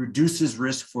 It reduces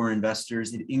risk for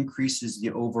investors. It increases the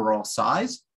overall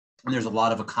size. And there's a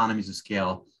lot of economies of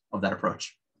scale of that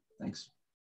approach. Thanks.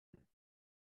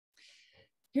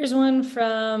 Here's one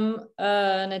from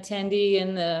an attendee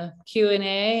in the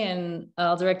Q&A, and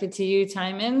I'll direct it to you,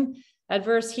 Timon.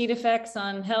 Adverse heat effects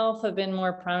on health have been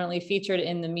more prominently featured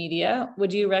in the media.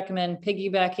 Would you recommend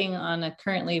piggybacking on a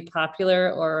currently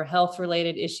popular or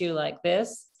health-related issue like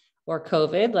this, or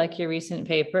COVID, like your recent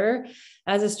paper,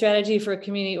 as a strategy for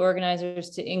community organizers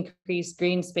to increase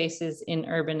green spaces in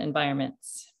urban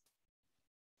environments?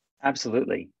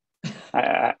 Absolutely.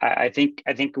 I think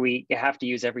we have to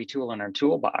use every tool in our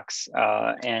toolbox,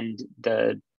 and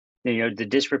the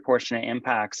disproportionate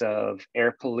impacts of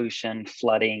air pollution,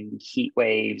 flooding, heat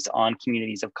waves on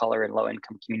communities of color and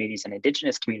low-income communities and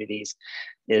indigenous communities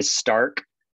is stark.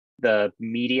 The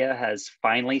media has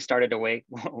finally started to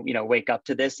wake up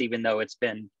to this, even though it's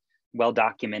been well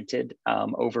documented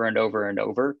over and over and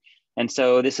over. And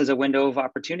so this is a window of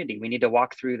opportunity. We need to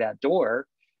walk through that door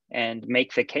and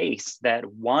make the case that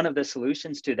one of the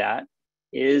solutions to that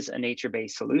is a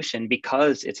nature-based solution,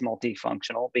 because it's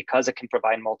multifunctional, because it can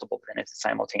provide multiple benefits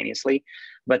simultaneously.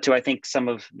 But to, I think, some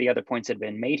of the other points that have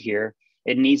been made here,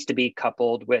 it needs to be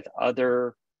coupled with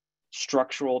other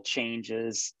structural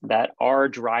changes that are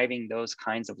driving those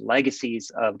kinds of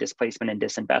legacies of displacement and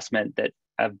disinvestment that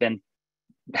have been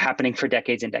happening for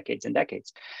decades and decades and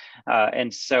decades.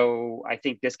 And so I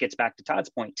think this gets back to Todd's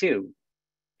point too.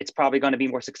 It's probably going to be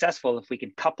more successful if we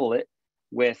can couple it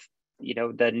with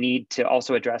the need to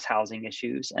also address housing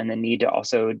issues and the need to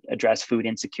also address food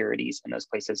insecurities in those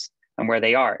places and where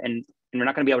they are. And we're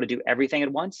not going to be able to do everything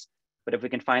at once, but if we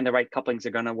can find the right couplings,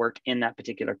 they're going to work in that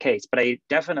particular case. But I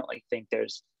definitely think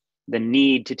there's the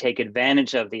need to take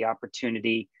advantage of the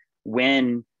opportunity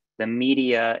when the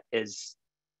media is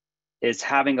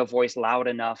having a voice loud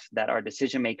enough that our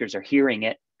decision makers are hearing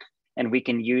it, and we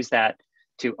can use that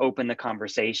to open the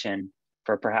conversation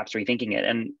for perhaps rethinking it.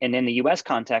 And in the US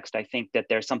context, I think that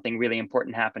there's something really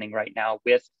important happening right now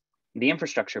with the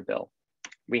infrastructure bill.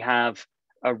 We have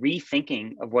a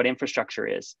rethinking of what infrastructure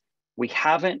is. We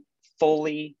haven't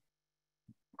fully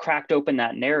cracked open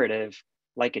that narrative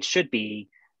like it should be,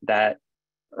 that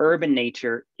urban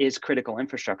nature is critical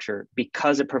infrastructure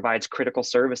because it provides critical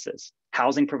services.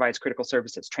 Housing provides critical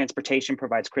services. Transportation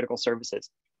provides critical services.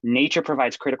 Nature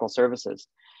provides critical services.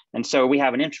 And so we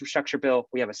have an infrastructure bill,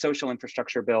 we have a social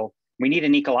infrastructure bill, we need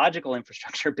an ecological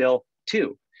infrastructure bill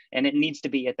too. And it needs to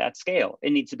be at that scale.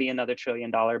 It needs to be another $1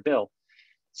 trillion bill.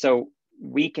 So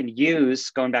we can use,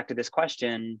 going back to this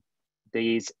question,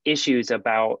 these issues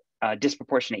about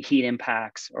disproportionate heat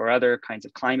impacts or other kinds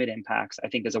of climate impacts, I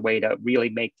think is a way to really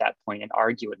make that point and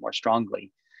argue it more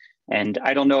strongly. And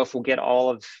I don't know if we'll get all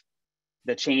of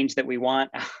the change that we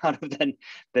want out of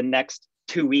the next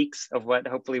 2 weeks of what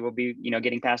hopefully will be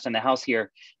getting passed in the House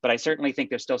here, but I certainly think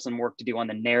there's still some work to do on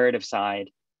the narrative side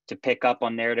to pick up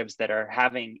on narratives that are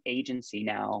having agency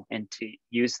now and to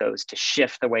use those to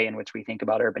shift the way in which we think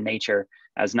about urban nature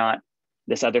as not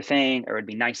this other thing, or it'd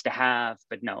be nice to have,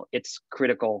 but no, it's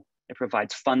critical. It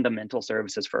provides fundamental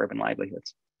services for urban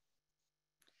livelihoods.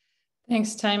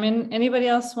 Thanks, Timon. Anybody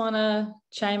else want to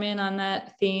chime in on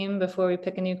that theme before we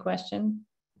pick a new question?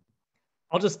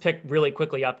 I'll just pick really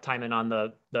quickly up, Timon, on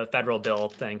the federal bill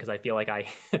thing, because I feel like I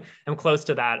am close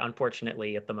to that,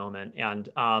 unfortunately, at the moment. And,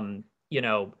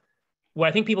 what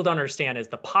I think people don't understand is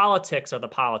the politics are the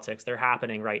politics. They're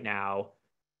happening right now.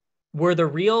 Where the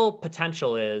real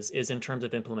potential is in terms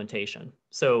of implementation.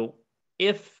 So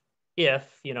if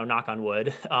knock on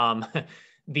wood,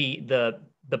 the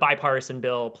bipartisan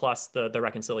bill plus the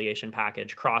reconciliation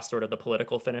package cross sort of the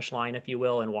political finish line, if you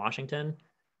will, in Washington,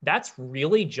 that's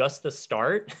really just the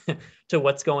start to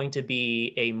what's going to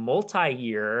be a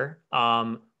multi-year,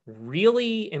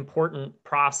 really important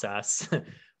process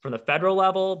from the federal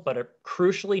level, but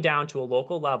crucially down to a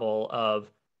local level of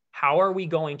how are we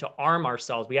going to arm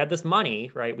ourselves? We had this money,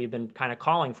 right? We've been kind of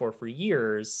calling for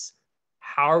years.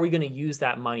 How are we going to use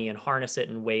that money and harness it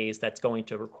in ways that's going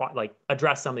to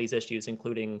address some of these issues,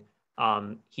 including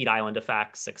heat island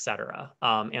effects, et cetera.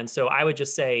 And so I would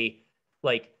just say,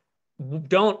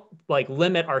 don't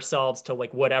limit ourselves to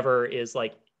whatever is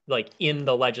like in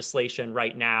the legislation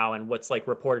right now and what's like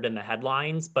reported in the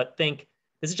headlines, but think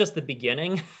this is just the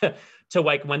beginning to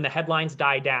like when the headlines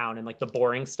die down and like the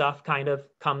boring stuff kind of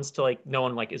comes to like no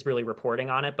one like is really reporting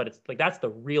on it, but it's like that's the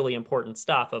really important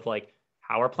stuff of like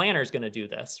how are planners going to do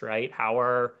this, right? How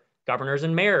are governors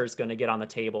and mayors going to get on the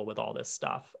table with all this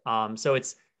stuff? So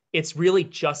it's really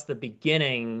just the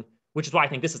beginning, which is why I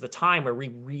think this is the time where we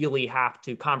really have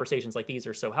to, conversations like these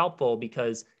are so helpful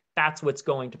because that's what's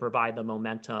going to provide the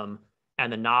momentum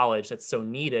and the knowledge that's so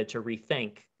needed to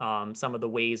rethink some of the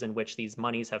ways in which these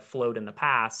monies have flowed in the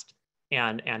past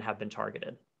and have been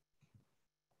targeted.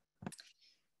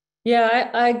 Yeah,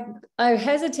 I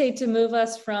hesitate to move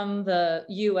us from the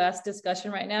US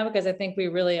discussion right now because I think we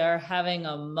really are having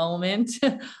a moment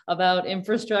about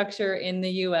infrastructure in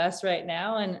the US right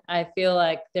now. And I feel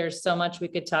like there's so much we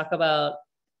could talk about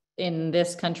in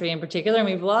this country in particular. And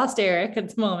we've lost Eric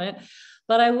at the moment.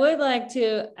 But I would like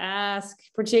to ask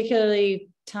particularly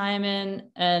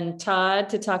Timon and Todd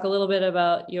to talk a little bit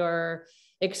about your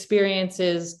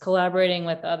experiences collaborating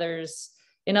with others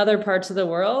in other parts of the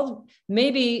world,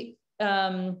 maybe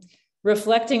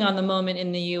reflecting on the moment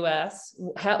in the US.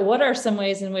 What are some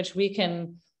ways in which we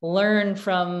can learn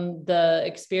from the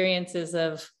experiences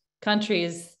of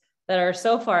countries that are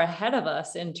so far ahead of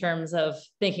us in terms of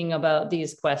thinking about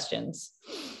these questions?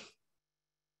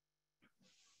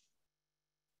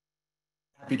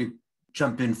 Happy to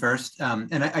jump in first.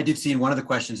 And I did see in one of the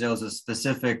questions, there was a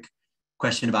specific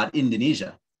question about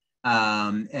Indonesia.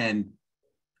 And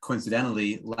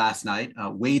coincidentally, last night,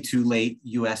 way too late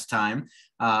US time,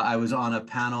 I was on a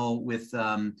panel with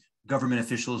government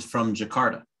officials from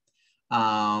Jakarta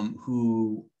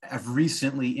who have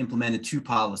recently implemented two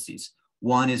policies.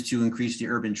 One is to increase the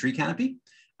urban tree canopy,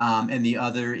 and the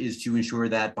other is to ensure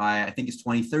that by, I think it's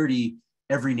 2030,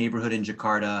 every neighborhood in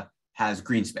Jakarta has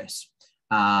green space.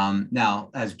 Now,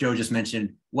 as Joe just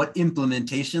mentioned, what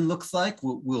implementation looks like,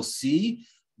 we'll see,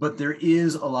 but there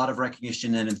is a lot of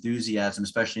recognition and enthusiasm,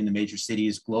 especially in the major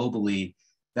cities globally,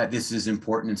 that this is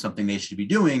important and something they should be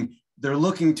doing. They're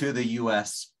looking to the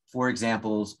US for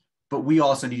examples, but we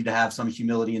also need to have some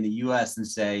humility in the US and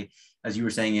say, as you were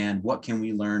saying, Anne, what can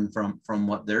we learn from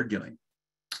what they're doing?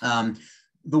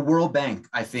 The World Bank,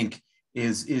 I think,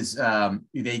 is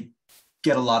they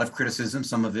get a lot of criticism,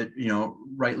 some of it,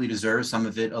 rightly deserved, some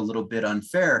of it a little bit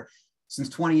unfair. Since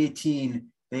 2018,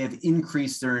 they have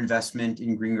increased their investment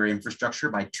in green gray infrastructure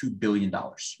by $2 billion,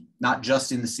 not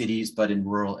just in the cities, but in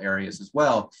rural areas as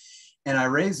well. And I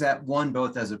raise that one,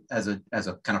 both as a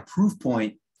kind of proof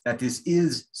point that this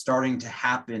is starting to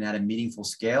happen at a meaningful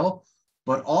scale,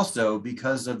 but also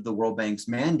because of the World Bank's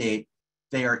mandate,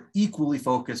 they are equally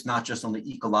focused, not just on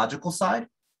the ecological side,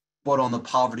 but on the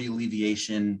poverty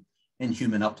alleviation and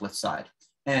human uplift side.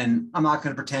 And I'm not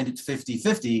going to pretend it's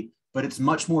 50-50, but it's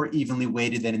much more evenly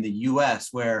weighted than in the US,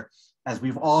 where, as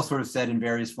we've all sort of said in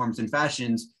various forms and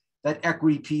fashions, that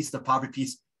equity piece, the poverty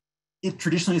piece, it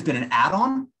traditionally has been an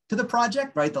add-on to the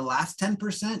project, right? The last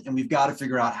 10%, and we've got to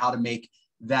figure out how to make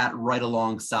that right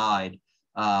alongside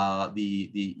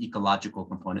the ecological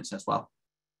components as well.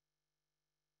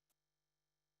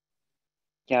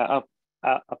 Yeah,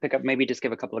 I'll pick up, maybe just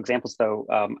give a couple examples though.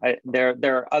 There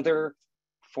are other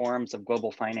forms of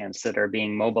global finance that are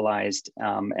being mobilized.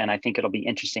 And I think it'll be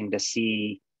interesting to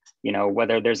see,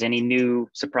 whether there's any new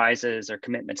surprises or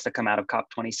commitments that come out of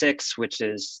COP26, which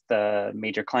is the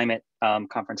major climate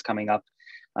conference coming up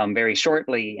very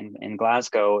shortly in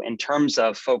Glasgow, in terms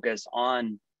of focus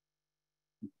on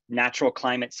natural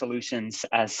climate solutions,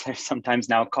 as they're sometimes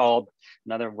now called,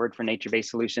 another word for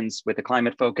nature-based solutions with a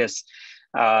climate focus.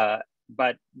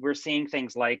 But we're seeing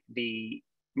things like the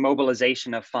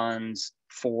mobilization of funds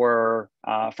for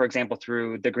example,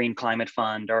 through the Green Climate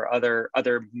Fund or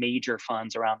other major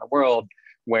funds around the world,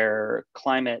 where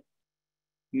climate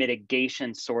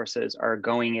mitigation sources are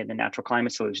going into natural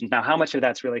climate solutions. Now, how much of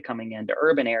that's really coming into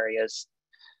urban areas?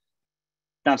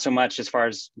 Not so much, as far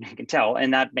as you can tell,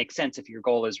 and that makes sense if your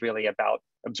goal is really about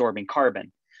absorbing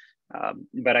carbon.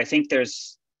 But I think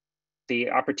there's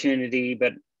the opportunity,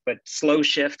 but slow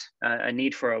shift, a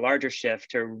need for a larger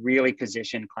shift to really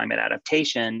position climate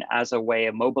adaptation as a way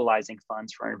of mobilizing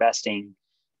funds for investing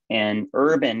in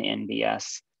urban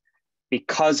NBS,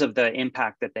 because of the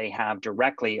impact that they have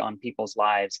directly on people's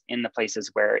lives in the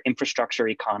places where infrastructure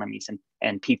economies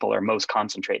and people are most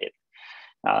concentrated.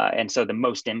 And so the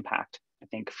most impact, I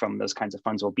think, from those kinds of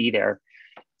funds will be there.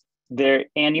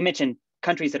 And you mentioned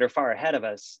countries that are far ahead of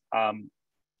us.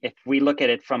 If we look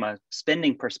at it from a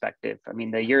spending perspective, I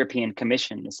mean, the European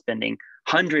Commission is spending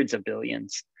hundreds of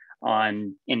billions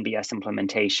on NBS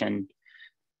implementation.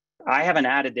 I haven't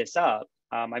added this up,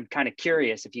 I'm kind of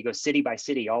curious if you go city by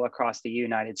city all across the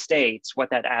United States, what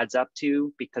that adds up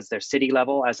to, because they're city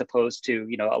level as opposed to,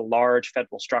 you know, a large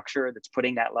federal structure that's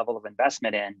putting that level of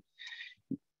investment in.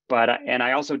 But, and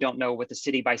I also don't know what the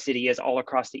city by city is all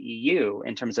across the EU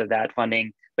in terms of that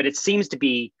funding, but it seems to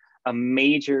be a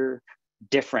major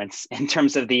difference in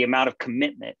terms of the amount of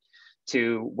commitment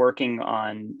to working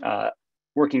on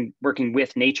working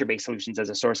with nature-based solutions as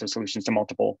a source of solutions to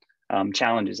multiple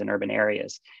challenges in urban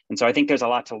areas. And so I think there's a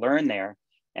lot to learn there.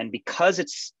 And because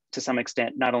it's to some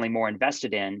extent not only more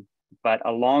invested in, but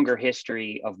a longer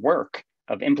history of work,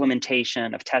 of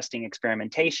implementation, of testing,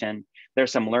 experimentation,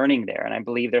 there's some learning there. And I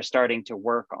believe they're starting to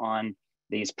work on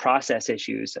these process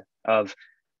issues of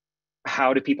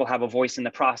how do people have a voice in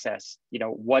the process? You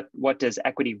know, what does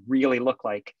equity really look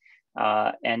like?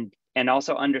 And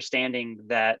also understanding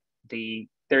that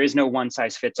there is no one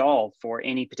size fits all for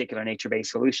any particular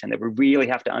nature-based solution, that we really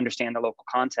have to understand the local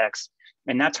context.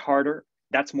 And that's harder,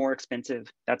 that's more expensive,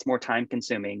 that's more time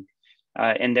consuming.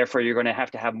 And therefore you're going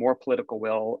to have more political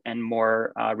will and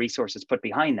more resources put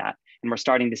behind that. And we're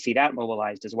starting to see that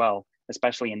mobilized as well,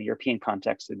 especially in the European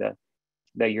context of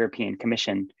the European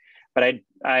Commission. But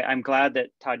I'm glad that,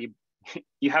 Todd,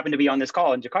 you happened to be on this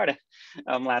call in Jakarta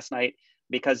last night,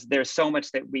 because there's so much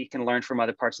that we can learn from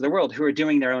other parts of the world who are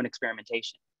doing their own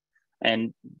experimentation.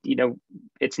 And, you know,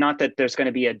 it's not that there's going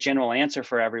to be a general answer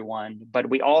for everyone, but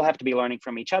we all have to be learning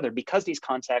from each other because these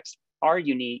contexts are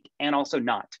unique and also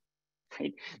not.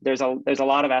 Right? There's a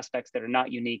lot of aspects that are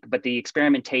not unique, but the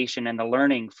experimentation and the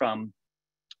learning from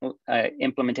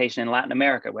implementation in Latin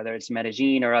America, whether it's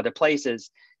Medellin or other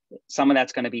places, some of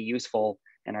that's going to be useful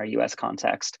in our US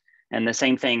context. And the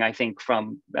same thing, I think,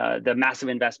 from the massive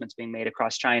investments being made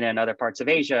across China and other parts of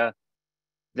Asia,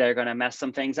 they're going to mess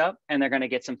some things up and they're going to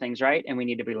get some things right. And we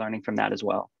need to be learning from that as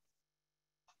well.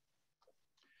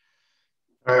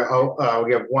 All right,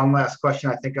 we have one last question.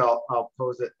 I think I'll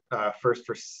pose it first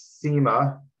for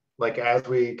Seema. Like, as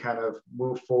we kind of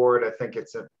move forward, I think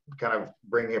it's kind of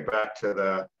bringing it back to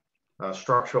the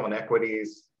structural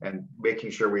inequities and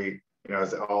making sure we, you know,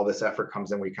 as all this effort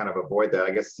comes in, we kind of avoid that.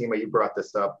 I guess, Seema, you brought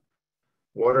this up.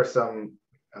 What are some,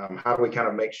 how do we kind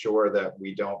of make sure that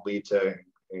we don't lead to,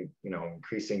 you know,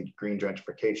 increasing green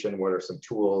gentrification? What are some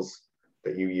tools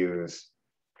that you use?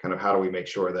 Kind of how do we make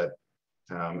sure that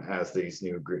as these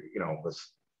new, you know,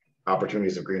 this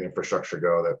opportunities of green infrastructure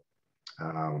go,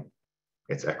 that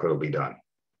it's equitably done?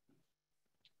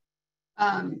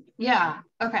 Yeah,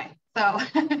 okay. So,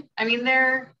 I mean,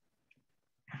 the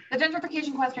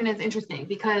gentrification question is interesting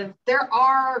because there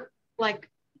are like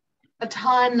a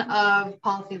ton of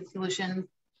policy solutions,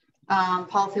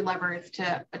 policy levers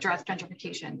to address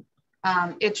gentrification.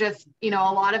 It's just, you know,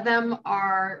 a lot of them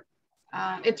are,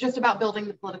 it's just about building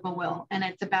the political will. And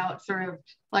it's about sort of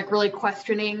like really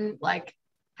questioning like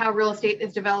how real estate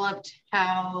is developed,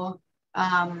 how,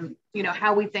 you know,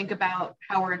 how we think about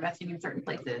how we're investing in certain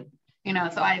places. You know,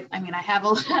 so I mean, I have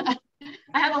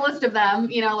a list of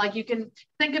them, you know, like you can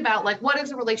think about like, what is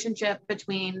the relationship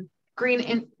between green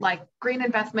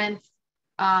investments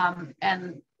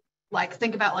and like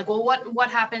think about like, well, what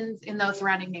happens in those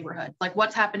surrounding neighborhoods? Like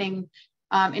what's happening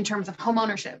in terms of home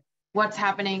ownership? What's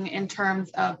happening in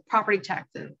terms of property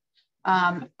taxes?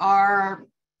 You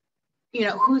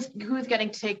know, who's getting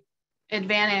to take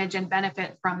advantage and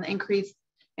benefit from the increase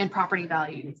in property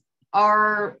values?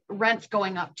 Are rents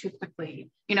going up too quickly?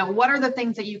 You know, what are the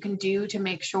things that you can do to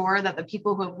make sure that the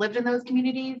people who have lived in those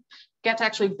communities get to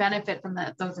actually benefit from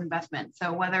those investments?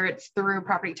 So whether it's through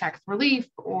property tax relief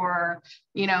or,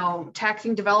 you know,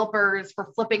 taxing developers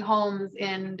for flipping homes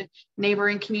in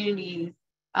neighboring communities,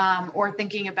 or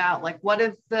thinking about like, what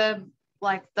is the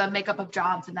makeup of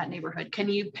jobs in that neighborhood? Can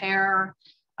you pair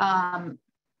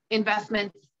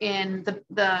investments in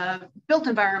the built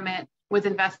environment with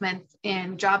investments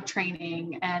in job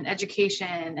training and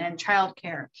education and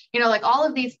childcare? You know, like all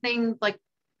of these things, like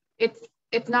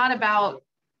it's not about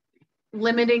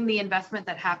limiting the investment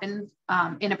that happens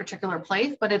in a particular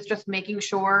place, but it's just making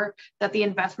sure that the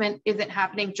investment isn't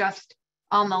happening just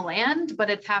on the land, but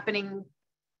it's happening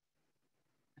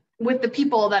with the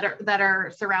people that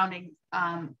are surrounding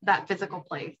that physical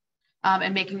place.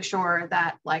 And making sure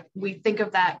that like we think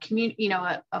of that community, you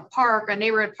know, a park, a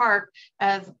neighborhood park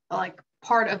as like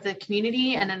part of the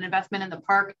community, and an investment in the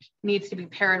park needs to be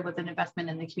paired with an investment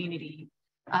in the community,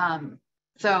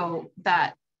 so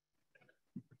that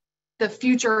the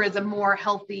future is a more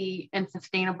healthy and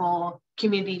sustainable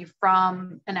community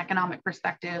from an economic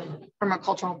perspective, from a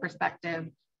cultural perspective,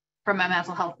 from a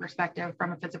mental health perspective,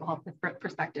 from a physical health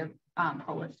perspective,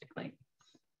 holistically.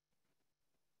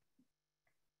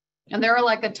 And there are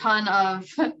like a ton of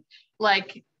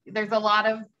like there's a lot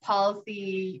of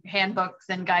policy handbooks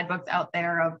and guidebooks out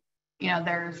there of,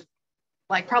 there's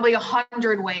like probably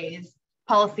 100 ways,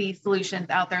 policy solutions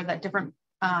out there that different,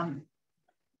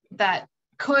 that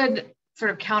could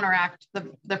sort of counteract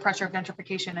the pressure of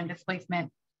gentrification and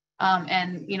displacement.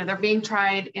 And, they're being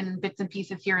tried in bits and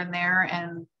pieces here and there.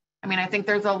 And I mean, I think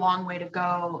there's a long way to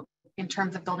go in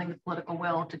terms of building the political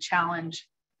will to challenge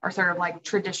our sort of like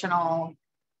traditional,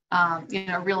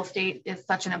 real estate is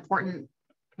such an important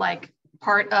like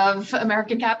part of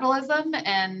American capitalism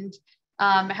and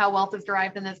how wealth is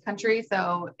derived in this country.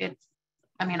 So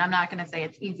I'm not going to say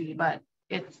it's easy, but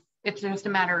it's just a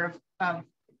matter of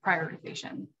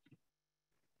prioritization.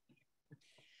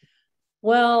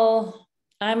 Well,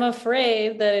 I'm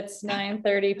afraid that it's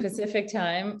 9:30 Pacific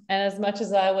time. And as much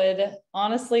as I would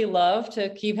honestly love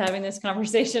to keep having this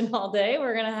conversation all day,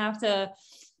 we're going to have to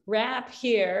wrap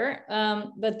here.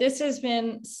 But this has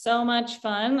been so much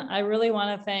fun. I really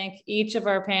want to thank each of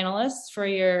our panelists for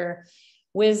your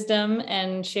wisdom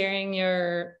and sharing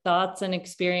your thoughts and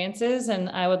experiences. And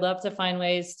I would love to find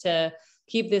ways to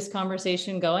keep this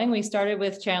conversation going. We started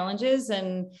with challenges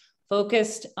and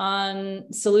focused on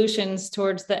solutions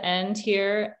towards the end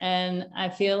here. And I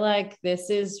feel like this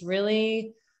is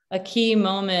really a key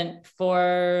moment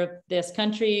for this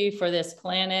country, for this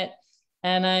planet.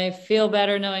 And I feel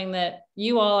better knowing that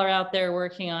you all are out there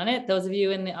working on it, those of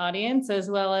you in the audience, as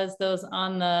well as those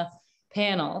on the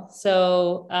panel.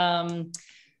 So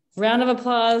round of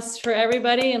applause for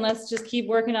everybody, and let's just keep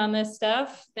working on this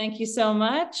stuff. Thank you so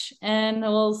much. And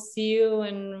we'll see you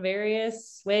in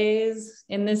various ways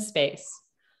in this space.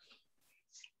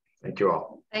 Thank you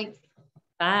all. Thanks.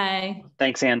 Bye.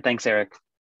 Thanks, Anne. Thanks, Eric.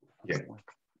 Yeah.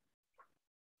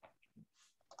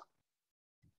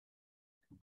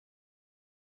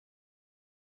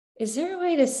 Is there a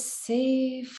way to save?